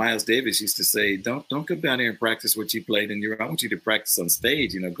Miles Davis used to say, don't come down here and practice what you played in your. I want you to practice on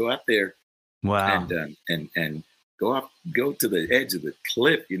stage. Go out there, and go to the edge of the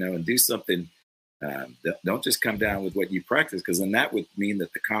cliff, and do something. Don't just come down with what you practice, because then that would mean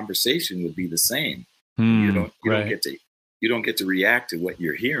that the conversation would be the same. You don't get to react to what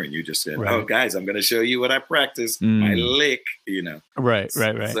you're hearing. You're just saying, "Oh, guys, I'm going to show you what I practice, my lick." Right.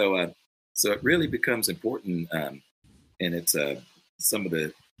 So it really becomes important, and it's some of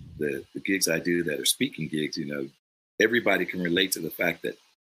the gigs I do that are speaking gigs. Everybody can relate to the fact that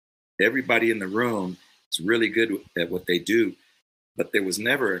everybody in the room is really good at what they do, but there was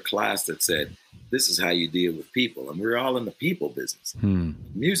never a class that said, this is how you deal with people. And we're all in the people business.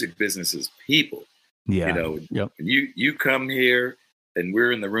 Music business is people. Yeah. You come here and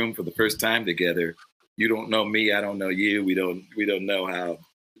we're in the room for the first time together. You don't know me, I don't know you. We don't know how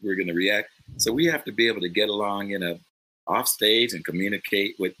we're going to react. So we have to be able to get along off stage and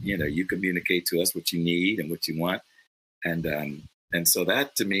communicate what, you communicate to us what you need and what you want. And so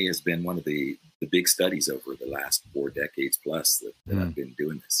that to me has been one of the big studies over the last 4 decades plus that I've been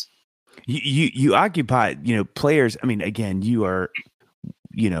doing this. You occupy, players. I mean, again, you are,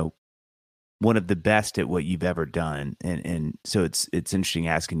 one of the best at what you've ever done. And so it's interesting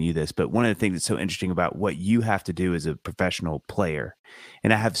asking you this, but one of the things that's so interesting about what you have to do as a professional player,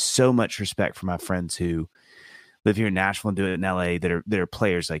 and I have so much respect for my friends who live here in Nashville and do it in LA that are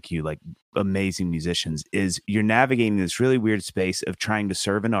players like you, like amazing musicians, is you're navigating this really weird space of trying to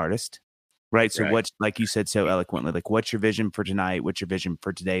serve an artist, right? So what's, like you said so eloquently, like what's your vision for tonight? What's your vision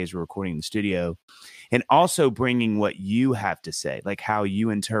for today as we're recording in the studio? And also bringing what you have to say, like how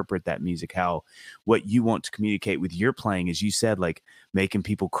you interpret that music, what you want to communicate with your playing, as you said, like making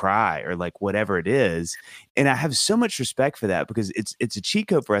people cry or like whatever it is. And I have so much respect for that, because it's a cheat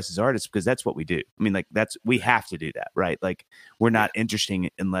code for us as artists, because that's what we do. I mean, like we have to do that, right? Like we're not interesting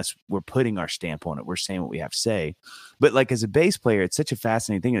unless we're putting our stamp on it. We're saying what we have to say. But like as a bass player, it's such a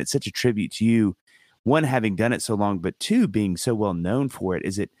fascinating thing, and it's such a tribute to you, one, having done it so long, but two, being so well known for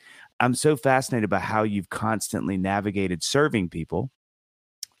it. I'm so fascinated by how you've constantly navigated serving people,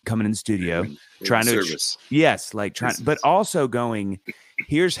 coming in the studio, trying to service. But also going,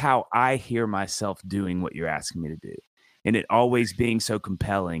 here's how I hear myself doing what you're asking me to do. And it always being so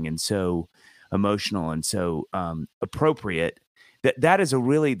compelling and so emotional and so appropriate.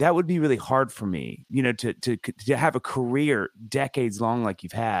 That would be really hard for me, to have a career decades long like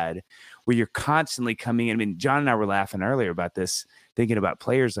you've had, where you're constantly coming in. I mean, John and I were laughing earlier about this, thinking about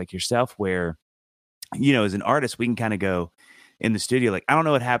players like yourself, where, as an artist, we can kind of go in the studio, like, I don't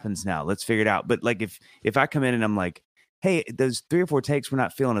know what happens now. Let's figure it out. But like, if I come in and I'm like, hey, those 3 or 4 takes, we're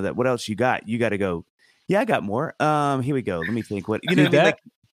not feeling it. What else you got? You got to go, yeah, I got more. Here we go. Let me think. What,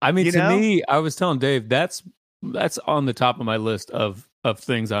 to me, I was telling Dave, that's on the top of my list of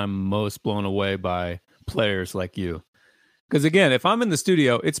things I'm most blown away by players like you. Because again, if I'm in the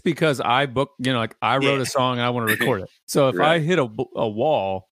studio, it's because I booked, I wrote a song and I want to record it. So if I hit a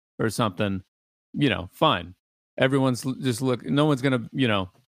wall or something, fine. Everyone's just no one's going to,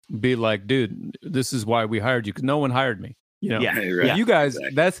 be like, dude, this is why we hired you, because no one hired me. You guys,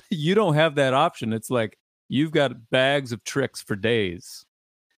 you don't have that option. It's like you've got bags of tricks for days.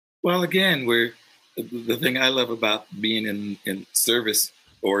 Well, again, the thing I love about being in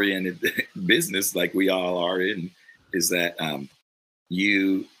service-oriented business, like we all are in, is that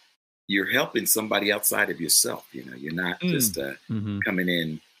you're helping somebody outside of yourself. You're not just coming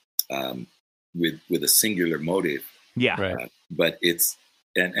in with a singular motive. Yeah, right. But it's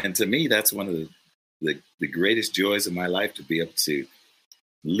and to me, that's one of the greatest joys of my life, to be able to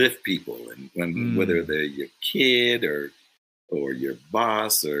lift people, and whether they're your kid or your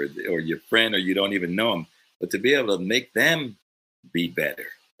boss or your friend, or you don't even know them, but to be able to make them be better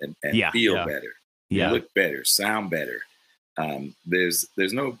and feel better, look better, sound better. There's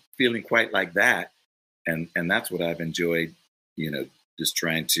no feeling quite like that. And that's what I've enjoyed, just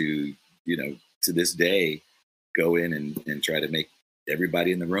trying to, to this day, go in and try to make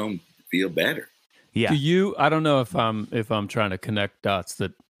everybody in the room feel better. Yeah. I don't know if I'm trying to connect dots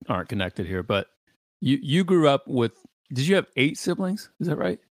that aren't connected here, but You grew up with, did you have 8 siblings? Is that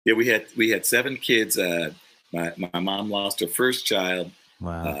right? Yeah, we had 7 kids. My mom lost her first child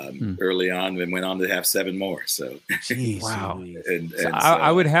early on and went on to have 7 more. So, jeez, wow. And so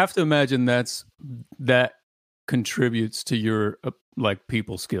I would have to imagine that contributes to your like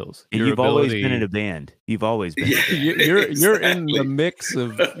people skills. And you've always been in a band. You've always been. You're in the mix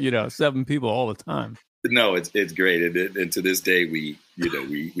of 7 people all the time. No, it's great, and to this day we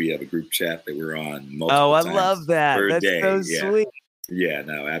have a group chat that we're on multiple times. I love that. That's day. So sweet. Yeah,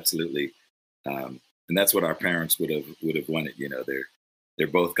 no, absolutely, and that's what our parents would have wanted. They're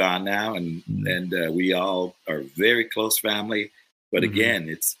both gone now, and we all are very close family. But again,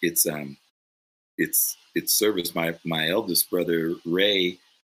 it's service. My eldest brother Ray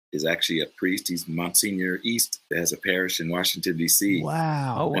is actually a priest. He's Monsignor East, has a parish in Washington D.C.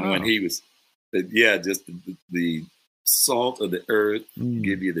 Wow! And when he was just the salt of the earth,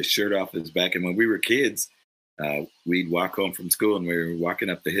 give you the shirt off his back. And when we were kids, we'd walk home from school, and we were walking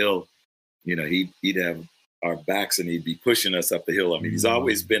up the hill. He'd have our backs, and he'd be pushing us up the hill. I mean, he's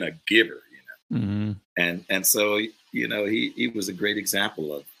always been a giver, and so he was a great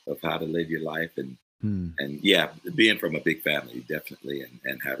example of how to live your life, and being from a big family, definitely,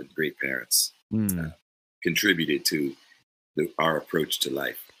 and having great parents contributed to our approach to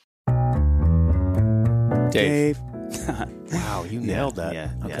life. Dave. Wow, you nailed that.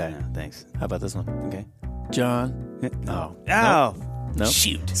 Yeah. Okay. Yeah, thanks. How about this one? Okay. John. Oh. No.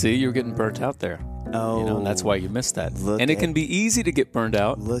 Shoot. See, you're getting burnt out there. Oh. And that's why you missed that. And it can be easy to get burned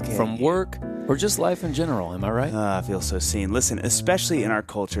out from work or just life in general. Am I right? I feel so seen. Listen, especially in our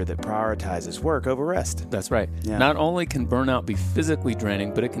culture that prioritizes work over rest. That's right. Yeah. Not only can burnout be physically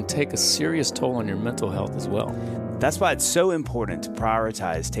draining, but it can take a serious toll on your mental health as well. That's why it's so important to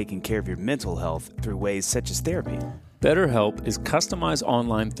prioritize taking care of your mental health through ways such as therapy. BetterHelp is customized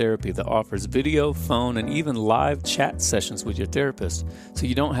online therapy that offers video, phone, and even live chat sessions with your therapist, so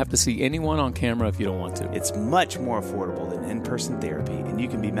you don't have to see anyone on camera if you don't want to. It's much more affordable than in-person therapy, and you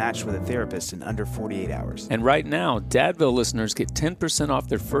can be matched with a therapist in under 48 hours. And right now, Dadville listeners get 10% off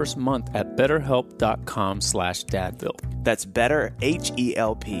their first month at betterhelp.com/Dadville. That's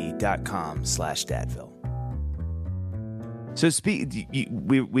betterhelp.com/Dadville. So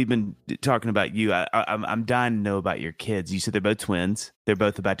we've been talking about you. I'm dying to know about your kids. You said they're both twins. They're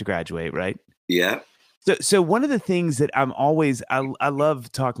both about to graduate, right? Yeah. So one of the things that I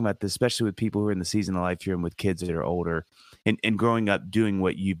love talking about this, especially with people who are in the season of life you're in with kids that are older and growing up doing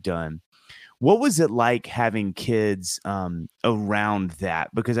what you've done. What was it like having kids around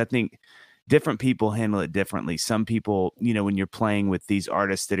that? Because I think different people handle it differently. Some people, when you're playing with these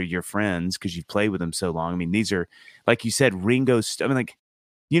artists that are your friends because you've played with them so long. I mean, these are, like you said, Ringo.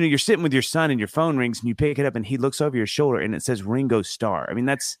 You're sitting with your son and your phone rings and you pick it up and he looks over your shoulder and it says Ringo Starr. I mean,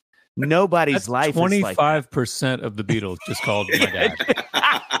 that's nobody's life. 25% of the Beatles just called my dad.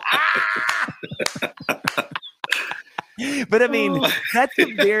 But I mean, that's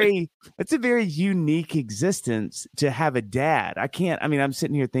a very unique existence to have a dad. I'm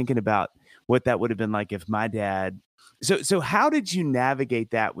sitting here thinking about what that would have been like if my dad. So how did you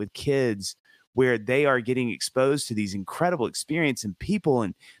navigate that with kids where they are getting exposed to these incredible experiences and people,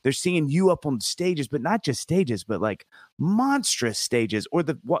 and they're seeing you up on stages, but not just stages, but like monstrous stages, or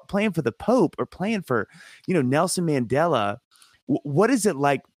playing for the Pope or playing for, Nelson Mandela. What is it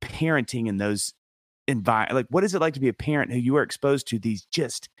like parenting in those environments? Like, what is it like to be a parent who you are exposed to these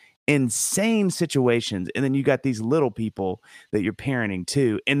just insane situations, and then you got these little people that you're parenting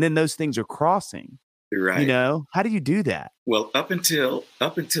too, and then those things are crossing? Right. How do you do that? Well, up until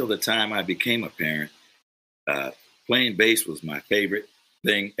the time I became a parent, playing bass was my favorite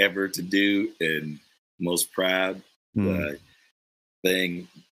thing ever to do, and most proud thing,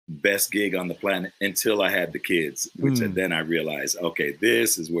 best gig on the planet, until I had the kids, which then I realized, okay,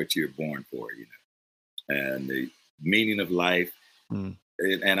 this is what you're born for, and the meaning of life.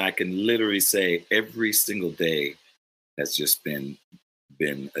 And I can literally say every single day has just been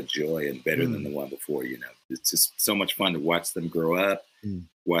a joy and better than the one before. It's just so much fun to watch them grow up,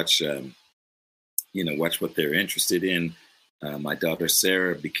 watch what they're interested in. My daughter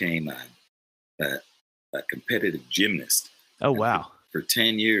Sarah became a competitive gymnast. Oh, wow. For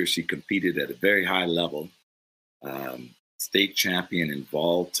 10 years, she competed at a very high level, state champion in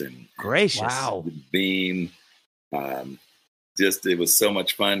vault and gracious, wow, beam. It was so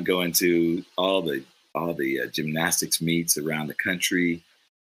much fun going to all the gymnastics meets around the country.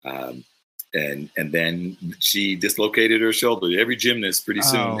 And then she dislocated her shoulder. Every gymnast pretty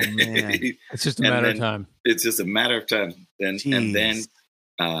soon. Oh, man. It's just a matter of time. It's just a matter of time.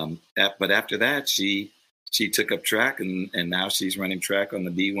 But after that, she she took up track, and now she's running track on the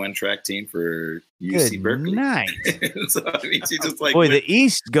D1 track team for UC Berkeley. Night. So I mean, she just like boy, the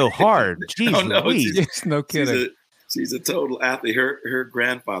East go hard. Jeez, oh, no, Louise. No kidding. She's a total athlete. Her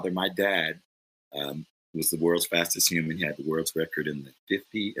grandfather, my dad, was the world's fastest human. He had the world's record in the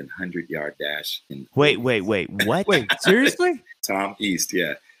 50 and 100-yard dash. Wait, what? Wait, seriously? Tom East,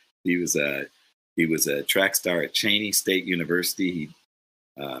 yeah, he was a track star at Cheney State University.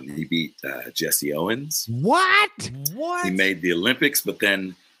 He beat Jesse Owens. What? He made the Olympics, but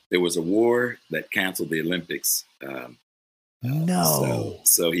then there was a war that canceled the Olympics. No.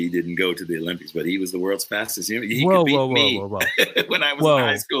 So he didn't go to the Olympics, but he was the world's fastest human. He Whoa, could beat whoa, me. whoa. When I was in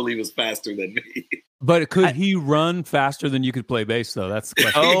high school, he was faster than me. But could he run faster than you could play bass, though? That's the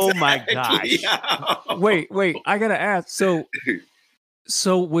question. Oh, my gosh. Yeah. Wait, I got to ask.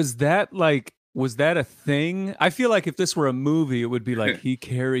 So was that a thing? I feel like if this were a movie, it would be like he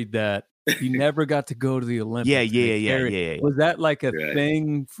carried that. He never got to go to the Olympics. Yeah. Was that like a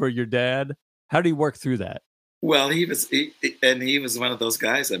thing for your dad? How did he work through that? Well, he was one of those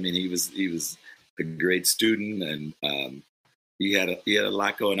guys. I mean, he was a great student, and he had a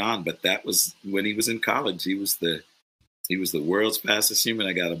lot going on. But that was when he was in college. He was the world's fastest human.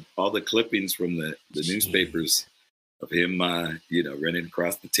 I got all the clippings from the newspapers of him, running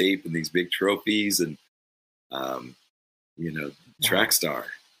across the tape and these big trophies, and track star.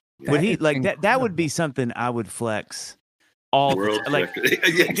 Would he like that? That would be something I would flex. All like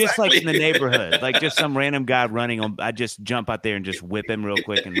exactly. Just like in the neighborhood, like just some random guy running on. I just jump out there and just whip him real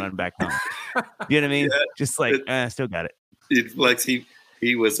quick and run back home. You know what I mean? Yeah. Just like still got it. It flex. He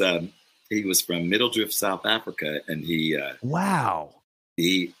was from Middeldrift, South Africa, and he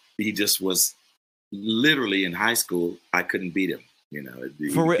just was literally in high school. I couldn't beat him.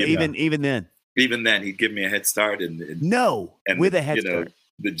 Even then he'd give me a head start, and with a head start.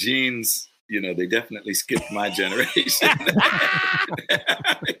 The genes, they definitely skipped my generation.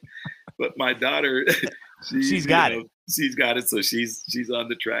 But my daughter, she's got it. She's got it. So she's on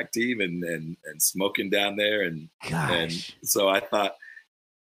the track team and smoking down there. And so I thought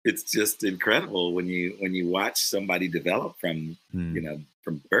it's just incredible when you watch somebody develop from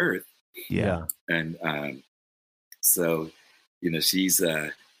birth. Yeah. And so she's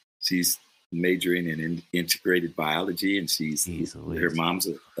majoring in integrated biology, and her mom's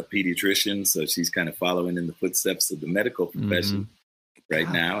a pediatrician, so she's kind of following in the footsteps of the medical profession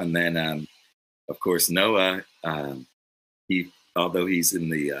right now. And then, of course, Noah, although he's in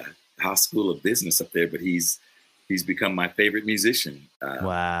the House School of Business up there, but he's become my favorite musician.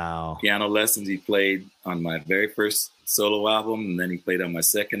 Wow. Piano lessons he played on my very first solo album, and then he played on my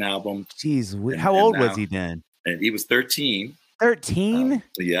second album. Jeez, how old was he then? And he was 13. 13?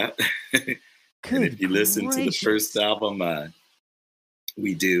 Yeah. And if you listen to the first album,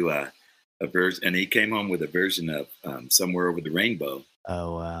 we do a version, and he came home with a version of Somewhere Over the Rainbow.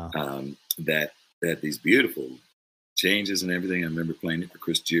 Oh, wow. That had these beautiful changes and everything. I remember playing it for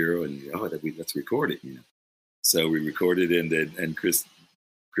Chris Giro, and let's record it, So we recorded it, and Chris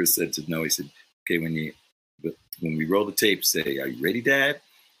said to Noah, he said, okay, when we roll the tape, say, "Are you ready, Dad?"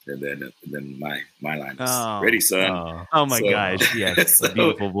 And then my line is, "Ready, son." Oh my gosh. Yes. A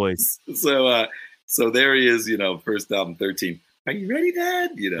beautiful voice. So there he is, first album, 13. "Are you ready,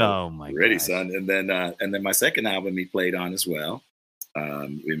 Dad?" Oh my ready, gosh. son. And then my second album he played on as well.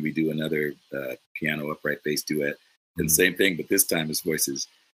 And we do another piano upright bass duet. And same thing, but this time his voice is,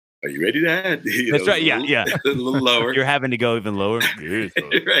 "Are you ready, Dad?" That's right. Yeah. A little lower. You're having to go even lower.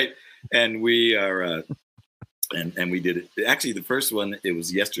 Right. And we are and we did it. Actually, the first one, it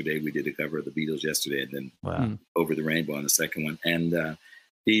was yesterday. We did a cover of the Beatles yesterday, and then Over the Rainbow on the second one. And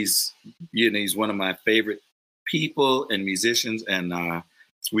he's one of my favorite people and musicians, and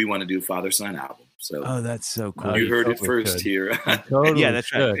we want to do a father-son album. So that's so cool. You heard it first here. Yeah,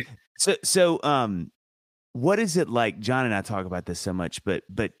 that's right. So what is it like? John and I talk about this so much, but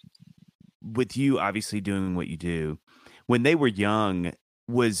with you obviously doing what you do, when they were young,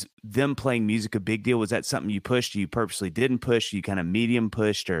 was them playing music a big deal? Was that something you pushed? You purposely didn't push? You kind of medium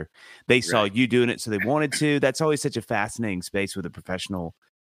pushed, or they saw you doing it so they wanted to? That's always such a fascinating space with a professional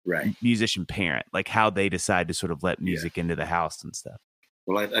musician parent, like how they decide to sort of let music into the house and stuff.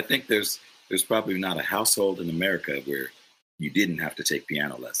 Well, I think there's probably not a household in America where you didn't have to take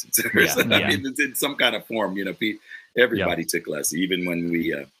piano lessons. I mean, it's in some kind of form. Everybody took lessons. Even when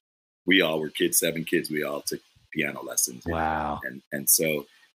we all were kids, 7 kids, we all took piano lessons. Wow. And so,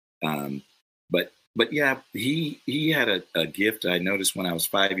 but yeah, he had a gift. I noticed when I was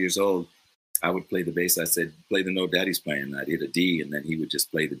 5 years old, I would play the bass. I said, "Play the note Daddy's playing." I'd hit a D, and then he would just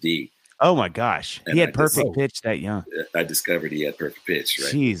play the D. Oh my gosh, he had perfect pitch that young. I discovered he had perfect pitch.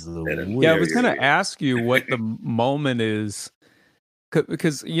 Right. Jeez Louise. Yeah, I was going to ask you what the moment is,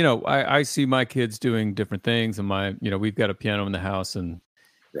 because I see my kids doing different things, and we've got a piano in the house, and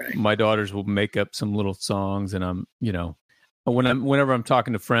my daughters will make up some little songs, and I'm whenever I'm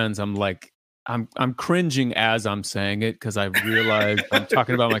talking to friends, I'm like, I'm cringing as I'm saying it because I realize I'm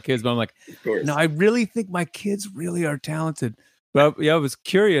talking about my kids, but I'm like, no, I really think my kids really are talented. But yeah, I was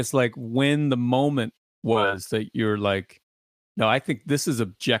curious, like when the moment was that you're like, no, I think this is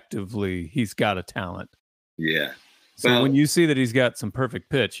objectively, he's got a talent. Yeah. So when you see that he's got some perfect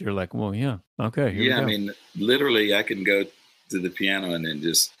pitch, you're like, well, yeah, okay. Here we go. I mean, literally, I can go to the piano and then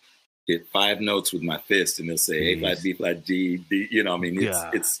just hit 5 notes with my fist, and he'll say A flat, B flat, G, D. I mean,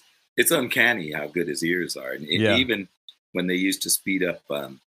 it's uncanny how good his ears are, and even when they used to speed up.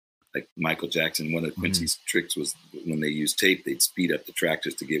 Like Michael Jackson, one of Quincy's tricks was when they used tape, they'd speed up the track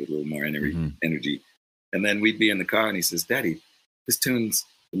just to give it a little more energy. And then we'd be in the car and he says, Daddy, this tune's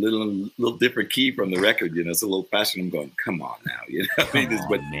a little different key from the record. It's a little faster. I'm going, come on now. This is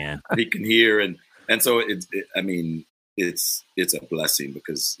what he can hear. And so it's a blessing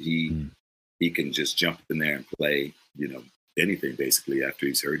because he can just jump in there and play, anything basically after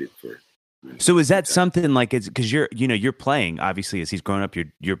he's heard it for. So is that something like it's because you're playing obviously as he's growing up,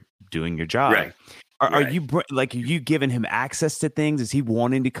 you're doing your job. Right. Are you giving him access to things? Is he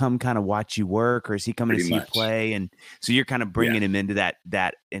wanting to come kind of watch you work, or is he coming to see you play? And so you're kind of bringing him into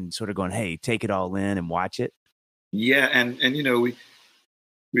that and sort of going, hey, take it all in and watch it. Yeah. And we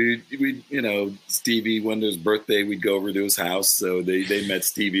Stevie Wonder's birthday, we'd go over to his house. So they met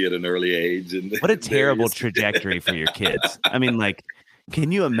Stevie at an early age. And what a terrible trajectory for your kids. I mean, like,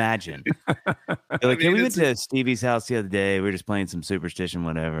 can you imagine? We went to Stevie's house the other day. We were just playing some Superstition,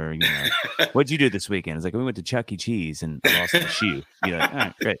 whatever. What'd you do this weekend? It's like, we went to Chuck E. Cheese and I lost my shoe. All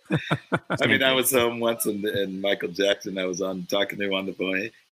right, great. I was home once and Michael Jackson, I was talking to him on the phone.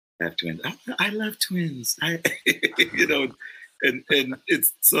 Hey, I have twins. I love twins. And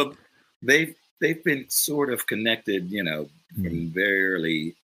it's so they've been sort of connected, from very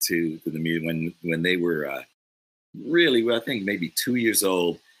early to the music when they were really, well, I think maybe 2 years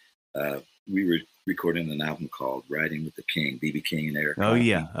old. We were recording an album called Riding with the King, B.B. King and Eric. Oh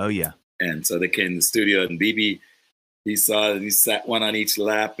yeah. And so they came in the studio, and B.B. he saw it, he sat one on each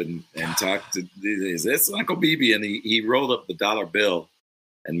lap and talked to. He said, "It's Uncle B.B." And he rolled up the dollar bill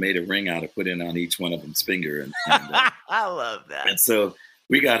and made a ring out of put in on each one of them's finger. And I love that. And so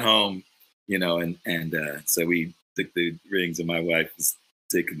we got home, and so we took the rings, and my wife was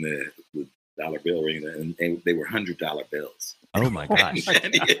taking the dollar bill ring, and they were $100 bills. Oh my gosh!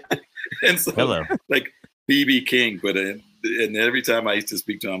 and so, like B.B. King put in, and every time I used to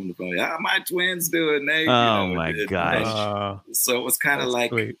speak to him on the phone, how my twins doing? My gosh! So it was kind of like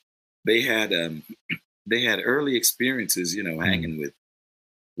sweet. They had early experiences, hanging with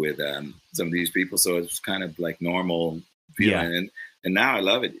some of these people. So it was kind of like normal feeling, and now I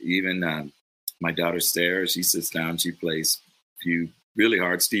love it. Even my daughter Sarah, she sits down, she plays a few really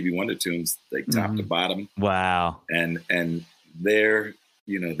hard Stevie Wonder tunes, like top to bottom. Wow. And they're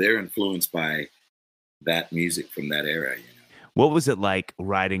influenced by that music from that era. What was it like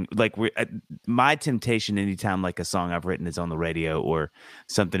writing? Like, my temptation anytime like a song I've written is on the radio or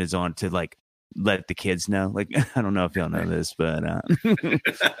something is on to like let the kids know. Like, I don't know if y'all know this, but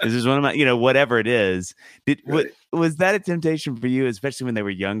this is one of my, whatever it is. Was that a temptation for you, especially when they were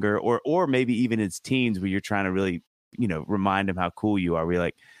younger, or maybe even as teens, where you're trying to really remind them how cool you are? We're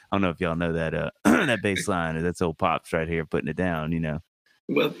like, I don't know if y'all know that that bass line, or that's old Pops right here putting it down.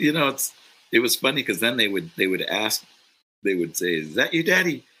 Well, it was funny because then they would ask, they would say, "Is that you,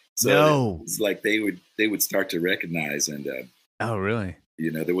 Daddy?" So no. It's like they would start to recognize, and oh really?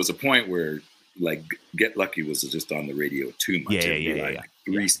 There was a point where like Get Lucky was just on the radio too much. Yeah.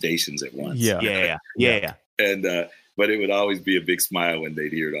 3 stations at once. Yeah. And but it would always be a big smile when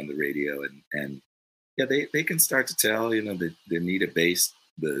they'd hear it on the radio, and yeah, they can start to tell, the Nita bass,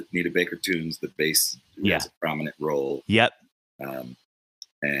 the Nita Baker tunes, the bass has a prominent role. Yep.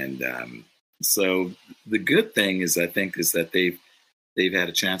 So the good thing is, I think, is that they've had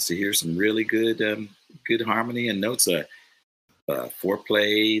a chance to hear some really good harmony and notes.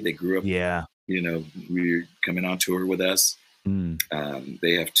 Foreplay, they grew up. Yeah. We're coming on tour with us.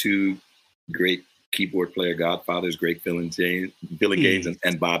 They have 2 great keyboard player godfathers, Greg Billy Gaines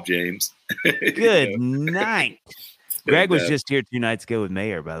and Bob James. Good night. Greg was just here 2 nights ago with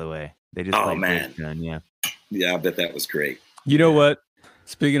Mayer, by the way. They just played man. Yeah, I bet that was great. You know what?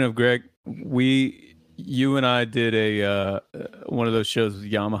 Speaking of Greg, you and I did a one of those shows with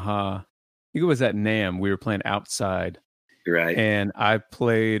Yamaha. I think it was at NAMM. We were playing outside, Right. And I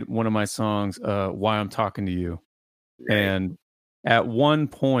played one of my songs, Why I'm Talking to You. Right. And at one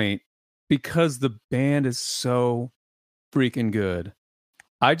point, because the band is so freaking good,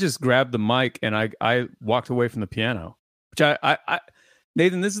 I just grabbed the mic and I walked away from the piano, which I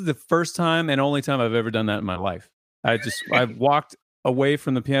Nathan, this is the first time and only time I've ever done that in my life. I walked away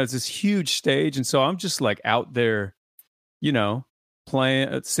from the piano. It's this huge stage. And so I'm just like out there,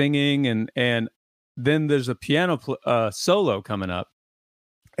 playing, singing. And then there's a piano solo coming up.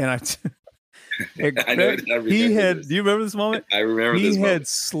 And I know. Do you remember this moment? I remember this moment.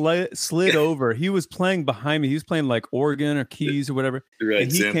 He had slid over. He was playing behind me. He was playing like organ or keys or whatever. Right,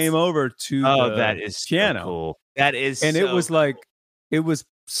 and he came over to the that is piano. So cool. That is, and so it was cool. like it was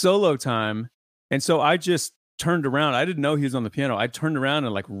solo time. And so I just turned around. I didn't know he was on the piano. I turned around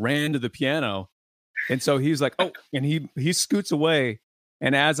and like ran to the piano. And so he was like, oh, and he scoots away.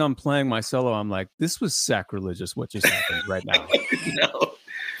 And as I'm playing my solo, I'm like, this was sacrilegious what just happened right now. No.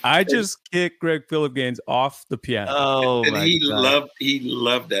 I just kicked Greg Philip Gaines off the piano. Oh, and he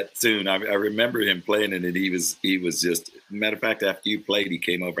loved that tune. I remember him playing it, and he was just, matter of fact, after you played, he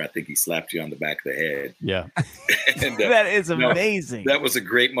came over. I think he slapped you on the back of the head. Yeah. And, that is amazing. That was a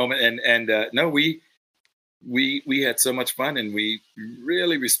great moment. And no, we had so much fun, and we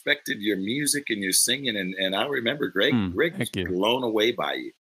really respected your music and your singing. And I remember Greg was blown away by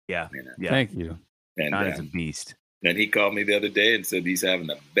you. Yeah. Yeah. Thank you. And John is a beast. And he called me the other day and said he's having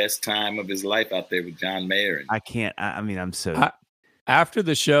the best time of his life out there with John Mayer. And I'm so. After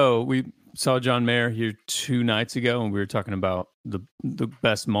the show, we saw John Mayer here 2 nights ago, and we were talking about the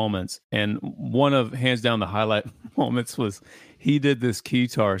best moments. And one of, hands down, the highlight moments was he did this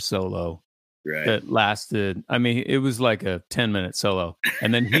guitar solo that lasted. I mean, it was like a 10-minute solo.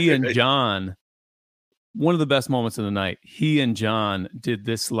 And then he and John, one of the best moments of the night, he and John did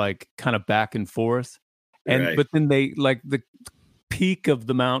this like kind of back and forth. And but then they, like, the peak of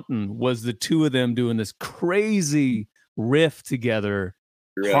the mountain was the two of them doing this crazy riff together,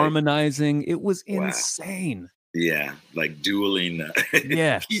 harmonizing. It was insane. Yeah, like dueling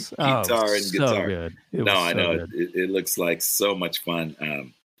yes. guitar and guitar. So good. I know. It looks like so much fun.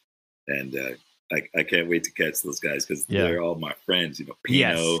 And I can't wait to catch those guys because they're all my friends.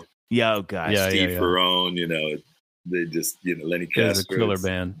 Pino, Steve Ferrone. They just Lenny Castro. A killer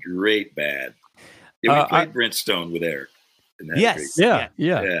band, great band. Yeah, we played Brent Stone with Eric. Yes. Yeah.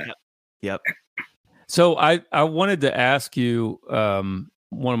 Yep. So I wanted to ask you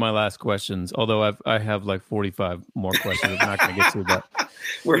one of my last questions, although I have like 45 more questions I'm not going to get to, but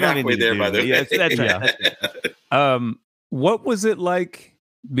we're halfway there by the way. Yes, that's right. Yeah. What was it like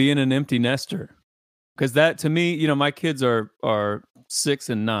being an empty nester? Because that, to me, my kids are 6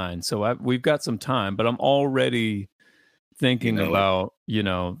 and 9, so we've got some time, but I'm already thinking about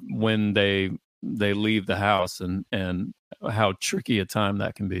when they leave the house and how tricky a time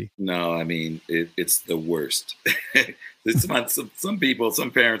that can be. No, I mean, it's the worst.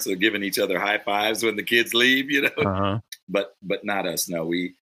 Some parents are giving each other high fives when the kids leave, but not us. No,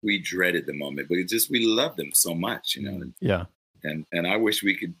 we dreaded the moment, but we love them so much, Yeah. And I wish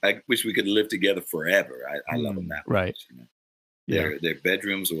we could live together forever. I love them that much. Their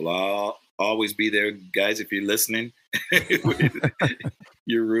bedrooms will always be there, guys. If you're listening,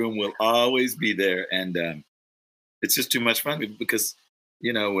 your room will always be there, and it's just too much fun because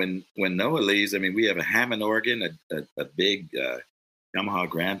when Noah leaves, I mean, we have a Hammond organ, a big Yamaha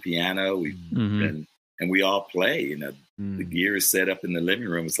grand piano, and we all play. The gear is set up in the living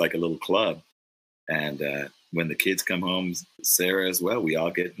room. It's like a little club, and when the kids come home, Sarah as well, we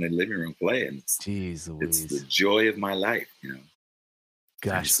all get in the living room playing. Jeez Louise. It's the joy of my life,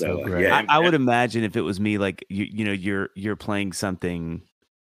 Gosh, so great. I would imagine if it was me, like you're playing something,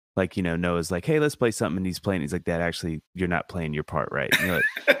 like Noah's like, hey, let's play something, and he's playing. He's like, that actually, you're not playing your part right. And you're like,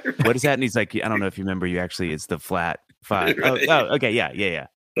 what is that? And he's like, I don't know if you remember. It's the flat 5. Right. Oh, okay, yeah.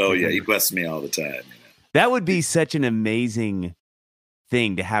 Oh yeah, he busts me all the time. That would be such an amazing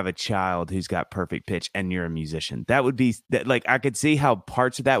thing to have a child who's got perfect pitch, and you're a musician. That would be that. Like, I could see how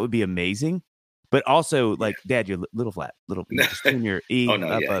parts of that would be amazing. But also, like, Dad, you're little flat, just turn your E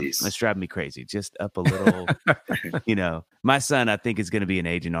up. It's driving me crazy. Just up a little, My son, I think, is going to be an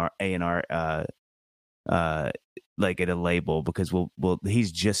A&R, like at a label, because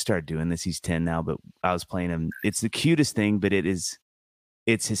he's just started doing this. He's 10 now, but I was playing him. It's the cutest thing, but it's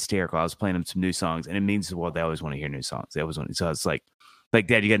hysterical. I was playing him some new songs, and it means the world. They always want to hear new songs. They always want. So it's like,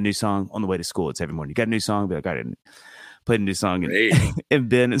 Dad, you got a new song on the way to school. It's every morning. You got a new song, but I got it. Played a new song, and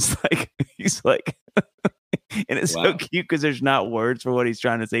Ben is like, he's like, and it's so cute because there's not words for what he's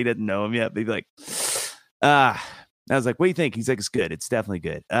trying to say. He doesn't know him yet, but he's like, I was like, what do you think? He's like, it's good. It's definitely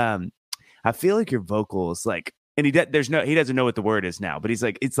good. I feel like your vocal is like and he doesn't know what the word is now, but he's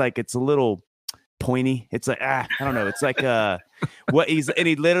like, it's a little pointy. It's like, I don't know. It's like what and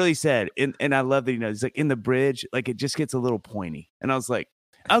he literally said, and I love that he knows, he's like, in the bridge, like it just gets a little pointy. And I was like,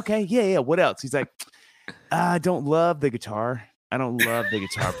 okay, yeah. What else? He's like, I don't love the guitar. I don't love the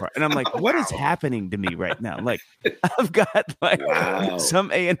guitar part. And I'm like, what is happening to me right now? Like, I've got like some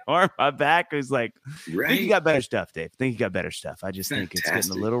A&R on my back who's like, I think you got better stuff, Dave. I think you got better stuff. I just think it's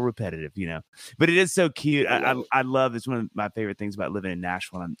getting a little repetitive, but it is so cute. I love, it's one of my favorite things about living in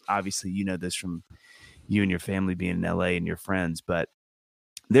Nashville. And obviously, this from you and your family being in LA and your friends, but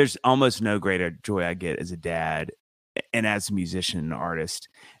there's almost no greater joy I get as a dad and as a musician and artist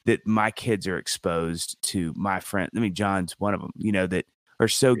that my kids are exposed to my friend. I mean, John's one of them, that are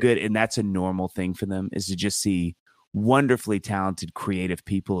so good. And that's a normal thing for them, is to just see wonderfully talented, creative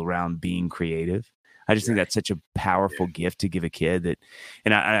people around being creative. I just think that's such a powerful gift to give a kid that,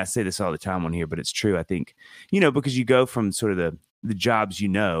 and I say this all the time on here, but it's true. I think, because you go from sort of the jobs,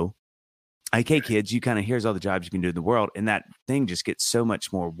 like, hey kids, you kind of, here's all the jobs you can do in the world. And that thing just gets so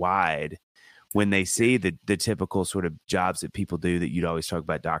much more wide when they see the typical sort of jobs that people do that you'd always talk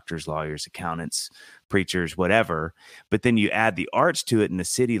about: doctors, lawyers, accountants, preachers, whatever. But then you add the arts to it in a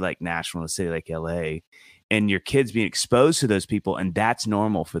city like Nashville, in a city like LA, and your kids being exposed to those people, and that's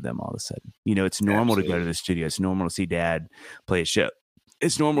normal for them all of a sudden. It's normal to go to the studio. It's normal to see dad play a show.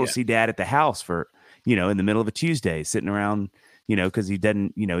 It's normal to see dad at the house for, in the middle of a Tuesday, sitting around, because he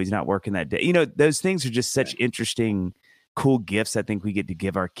doesn't, he's not working that day. Those things are just such interesting, cool gifts I think we get to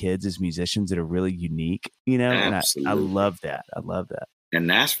give our kids as musicians that are really unique, and I love that. I love that. In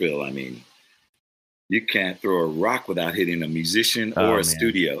Nashville, I mean, you can't throw a rock without hitting a musician or a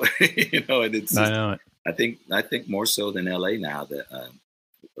studio, and it's just, I know it. I think more so than LA now, that a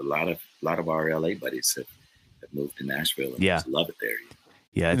lot of our LA buddies have moved to Nashville and just love it there.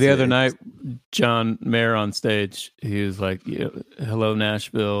 Yeah. The other night, John Mayer on stage, he was like, hello,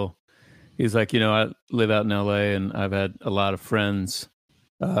 Nashville. He's like, I live out in LA, and I've had a lot of friends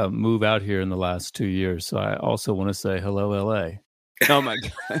move out here in the last 2 years. So I also want to say hello, LA. Oh my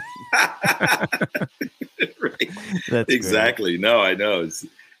God. Right. That's exactly. Great. No, I know.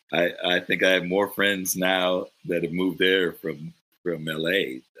 I think I have more friends now that have moved there from LA.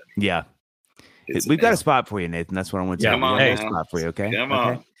 I mean, we've got a spot for you, Nathan. That's what I want to tell you. Hey, a spot for you, okay? Come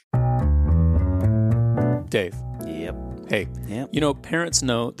on. Dave. Yep. Hey, parents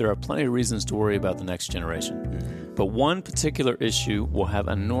know there are plenty of reasons to worry about the next generation. But one particular issue will have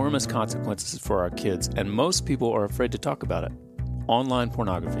enormous consequences for our kids, and most people are afraid to talk about it. Online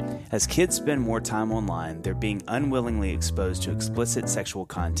pornography. As kids spend more time online, they're being unwillingly exposed to explicit sexual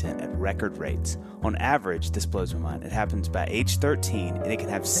content at record rates. On average, this blows my mind, it happens by age 13, and it can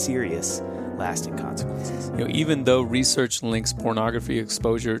have serious, lasting consequences. Even though research links pornography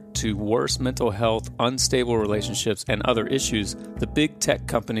exposure to worse mental health, unstable relationships, and other issues, the big tech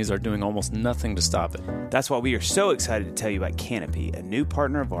companies are doing almost nothing to stop it. That's why we are so excited to tell you about Canopy, a new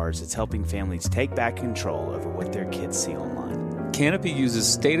partner of ours that's helping families take back control over what their kids see online. Canopy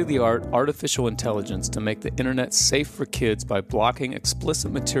uses state-of-the-art artificial intelligence to make the internet safe for kids by blocking explicit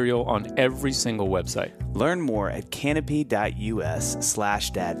material on every single website. Learn more at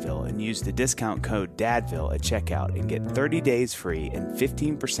canopy.us/Dadville and use the discount code DADVILLE at checkout and get 30 days free and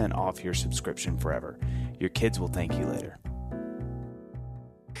 15% off your subscription forever. Your kids will thank you later.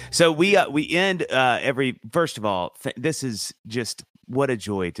 So we end first of all, this is just, what a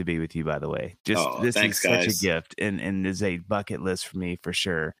joy to be with you, by the way. This is such a gift and is a bucket list for me for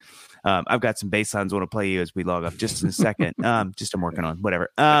sure. I've got some bass lines I want to play you as we log off just in a second. I'm working on whatever.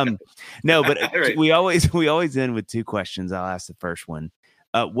 No, but right. we always end with two questions. I'll ask the first one.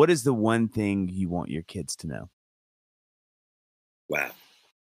 What is the one thing you want your kids to know? Wow.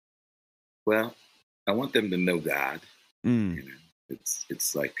 Well, I want them to know God.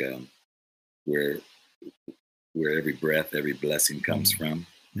 It's like where every breath, every blessing comes from,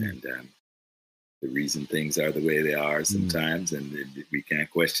 and the reason things are the way they are sometimes, and we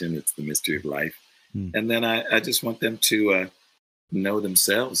can't question. It's the mystery of life. And then I just want them to know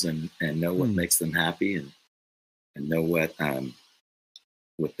themselves and know what makes them happy, and know what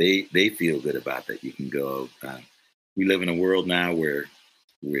they feel good about. That you can go. We live in a world now where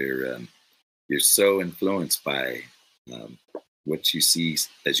you're so influenced by what you see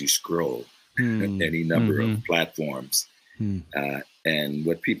as you scroll any number of platforms. And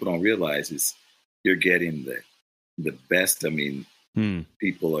what people don't realize is you're getting the best. I mean,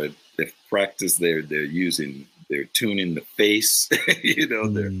 they've practiced, they're tuning the face,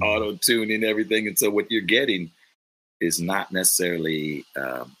 they're auto tuning everything. And so what you're getting is not necessarily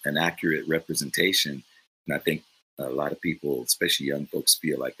an accurate representation. And I think a lot of people, especially young folks,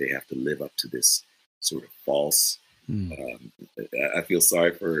 feel like they have to live up to this sort of false. I feel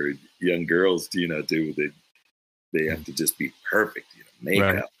sorry for young girls, they have to just be perfect,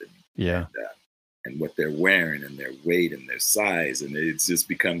 makeup and what they're wearing and their weight and their size. And it just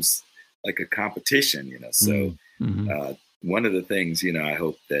becomes like a competition, So one of the things, I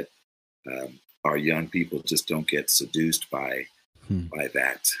hope that our young people just don't get seduced by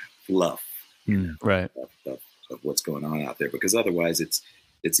that fluff, of what's going on out there, because otherwise it's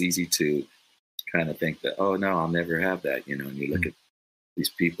easy to kind of think that, oh no, I'll never have that, and you look at these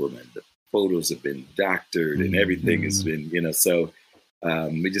people and the photos have been doctored and everything has been, so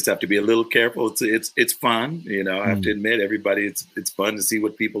we just have to be a little careful. It's fun, I have to admit, everybody, it's fun to see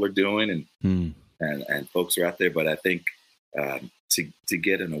what people are doing and folks are out there. But I think to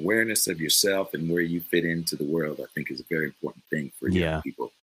get an awareness of yourself and where you fit into the world, I think is a very important thing for young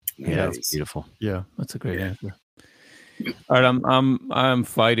people. Yeah, that's beautiful. Yeah, that's a great answer. All right, I'm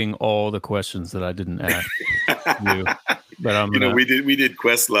fighting all the questions that I didn't ask you, but I'm we did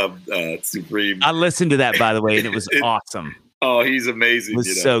Questlove Supreme. I listened to that, by the way, and it was awesome. Oh, he's amazing. It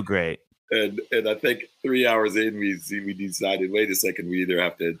was so great. And I think 3 hours in, we decided, wait a second, we either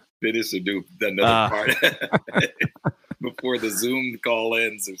have to finish or do another part before the Zoom call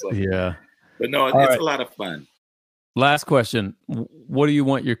ends or something. Yeah, but no, it's a lot of fun. Last question: what do you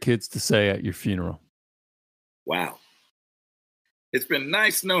want your kids to say at your funeral? Wow. It's been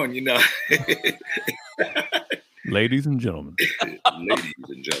nice knowing, Ladies and gentlemen. Ladies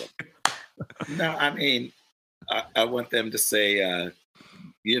and gentlemen. No, I mean, I want them to say, I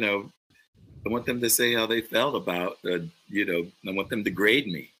want them to say how they felt about, I want them to grade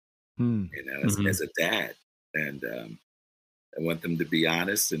me, as a dad. And I want them to be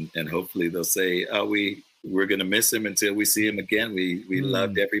honest and hopefully they'll say, oh, we're going to miss him until we see him again. We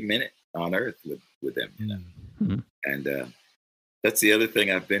loved every minute on earth with him, And that's the other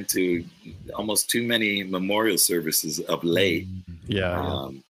thing. I've been to almost too many memorial services of late.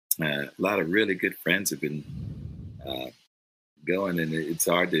 A lot of really good friends have been going, and it's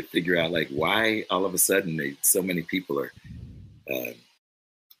hard to figure out like why all of a sudden so many people are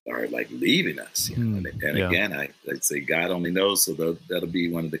like leaving us. Again, I'd say God only knows. So that'll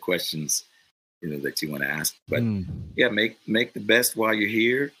be one of the questions that you want to ask. But make the best while you're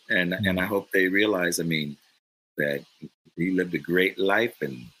here, and I hope they realize. I mean, that he lived a great life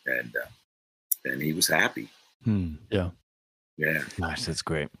and he was happy. Yeah. Gosh, that's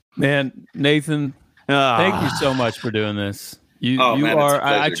great, man. Nathan, thank you so much for doing this. You are.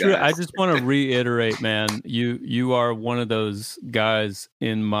 I just want to reiterate, man. You are one of those guys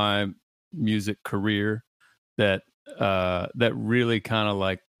in my music career that really kind of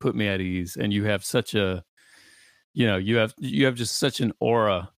like put me at ease. And you have such a, you have just such an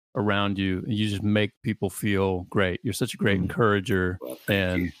aura around you, and you just make people feel great. You're such a great encourager,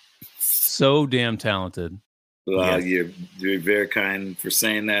 and so damn talented. Well, you're very kind for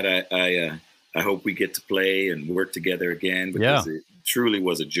saying that. I hope we get to play and work together again, because it truly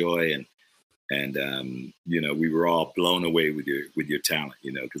was a joy, and we were all blown away with your talent.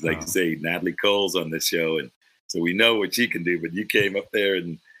 Because like you say, Natalie Cole's on this show, and so we know what she can do. But you came up there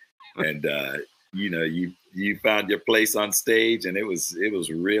and you found your place on stage, and it was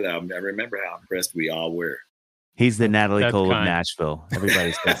real. I remember how impressed we all were. He's the Natalie Cole of Nashville.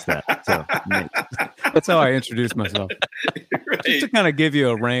 Everybody says that. So that's how I introduce myself. Right. Just to kind of give you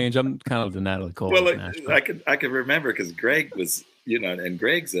a range, I'm kind of the Natalie Cole. Well, I can remember because Greg was, and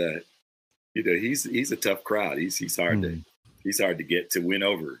Greg's he's a tough crowd. He's hard to get to win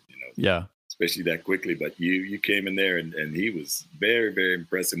over. Especially that quickly. But you came in there and he was very, very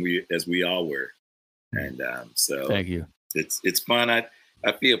impressed, and as we all were. And so thank you. It's fun. I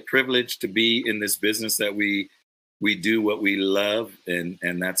feel privileged to be in this business that we do what we love, and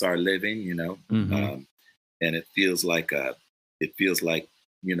that's our living, and it feels like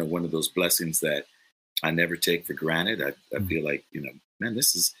one of those blessings that I never take for granted. I feel like, man,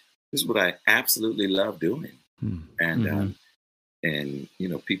 this is what I absolutely love doing. And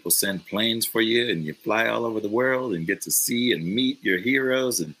people send planes for you, and you fly all over the world and get to see and meet your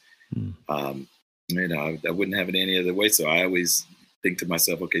heroes. And, I wouldn't have it any other way. So I always think to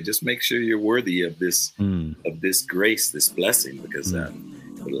myself, okay, just make sure you're worthy of this grace, this blessing, because there's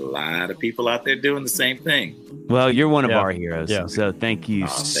a lot of people out there doing the same thing. Well, you're one of our heroes. So thank you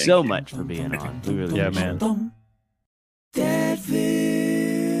so much for being on. We really appreciate it.